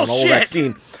up to on all Bullshit.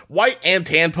 vaccine. White and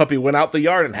tan puppy went out the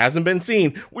yard and hasn't been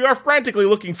seen. We are frantically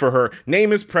looking for her.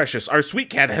 Name is Precious. Our sweet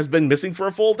cat has been missing for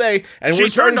a full day, and She we're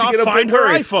starting turned to off get a Find bit Her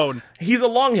worried. iPhone. He's a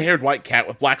long-haired white cat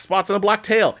with black spots and a black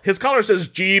tail. His collar says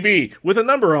GB with a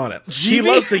number on it. He GB?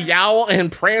 loves to yowl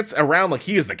and prance around like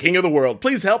he is the king of the world.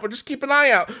 Please help or just keep an eye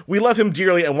out. We love him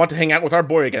dearly and want to hang out with our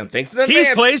boy again. Thanks in advance.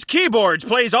 He plays keyboards,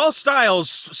 plays all styles,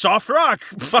 soft rock.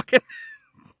 Fucking.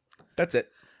 That's it.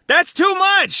 That's too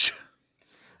much.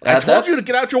 I told you to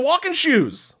get out your walking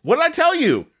shoes. What did I tell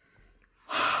you?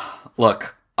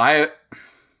 Look, I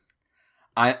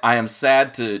am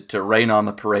sad to rain on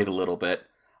the parade a little bit.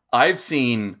 I've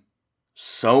seen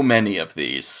so many of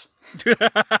these.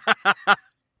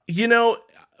 You know,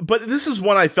 but this is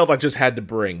one I felt I just had to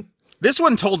bring. This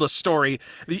one told a story.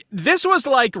 This was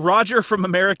like Roger from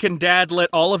American Dad let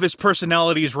all of his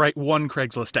personalities write one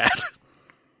Craigslist ad.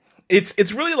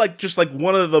 It's really like just like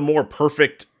one of the more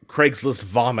perfect Craigslist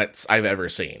vomits I've ever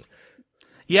seen.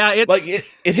 Yeah, it's Like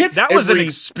it hits that was an every-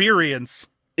 experience.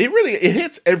 it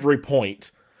hits every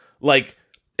point. Like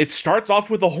it starts off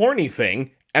with a horny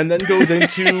thing and then goes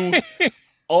into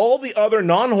all the other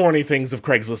non-horny things of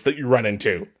Craigslist that you run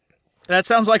into. That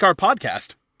sounds like our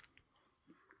podcast.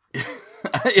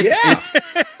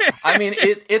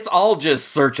 It's all just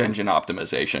search engine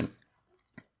optimization.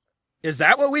 Is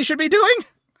that what we should be doing?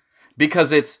 Because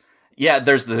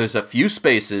there's a few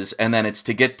spaces, and then it's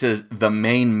to get to the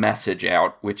main message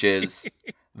out, which is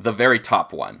the very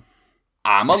top one.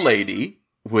 I'm a lady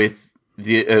with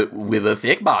a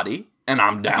thick body, and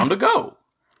I'm down to go.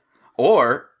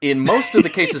 Or, in most of the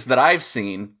cases that I've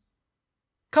seen,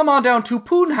 come on down to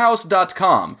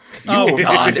poonhouse.com. You will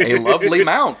find a lovely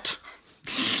mount.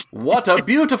 What a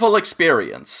beautiful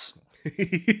experience.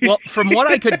 Well, from what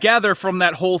I could gather from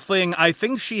that whole thing, I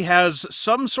think she has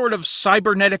some sort of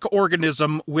cybernetic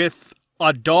organism with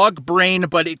a dog brain,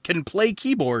 but it can play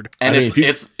keyboard. And I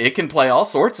mean, it can play all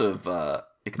sorts of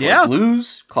it can Yeah. play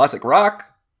blues, classic rock,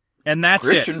 And that's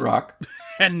Christian it. rock.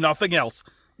 And nothing else.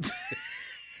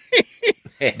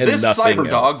 And This nothing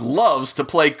cyberdog else. loves to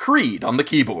play Creed on the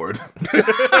keyboard.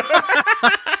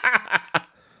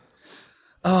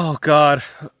 Oh, God.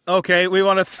 Okay, we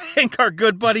want to thank our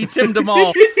good buddy Tim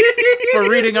DeMall for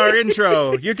reading our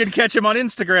intro. You can catch him on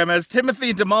Instagram as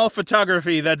Timothy DeMall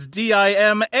Photography. That's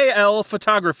DIMAL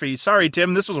Photography. Sorry,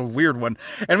 Tim, this was a weird one.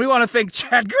 And we want to thank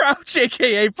Chad Grouch,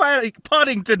 a.k.a.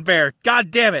 Poddington Bear, god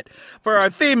damn it, for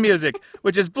our theme music,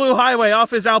 which is Blue Highway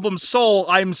off his album Soul.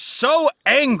 I'm so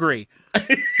angry.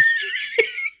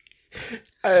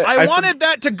 I wanted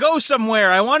that to go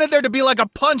somewhere. I wanted there to be like a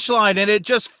punchline, and it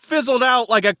just fizzled out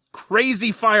like a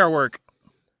crazy firework.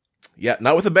 Yeah,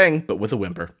 not with a bang, but with a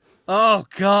whimper. Oh,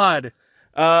 God.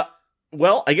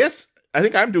 Well, I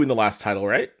think I'm doing the last title,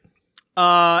 right?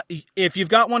 If you've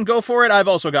got one, go for it. I've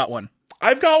also got one.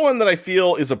 I've got one that I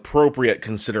feel is appropriate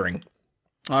considering.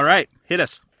 All right, hit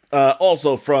us.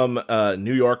 Also from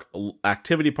New York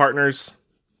Activity Partners.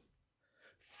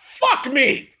 Fuck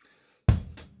me!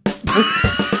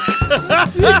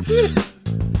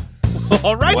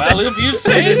 All right, Well, if you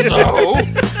say so.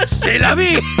 c'est la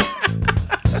vie.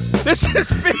 This has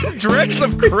been Drex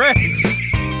of Craigs.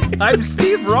 I'm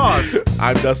Steve Ross.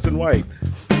 I'm Dustin White.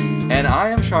 And I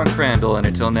am Sean Crandall, and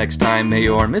until next time, may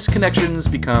your misconnections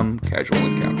become casual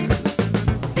encounters.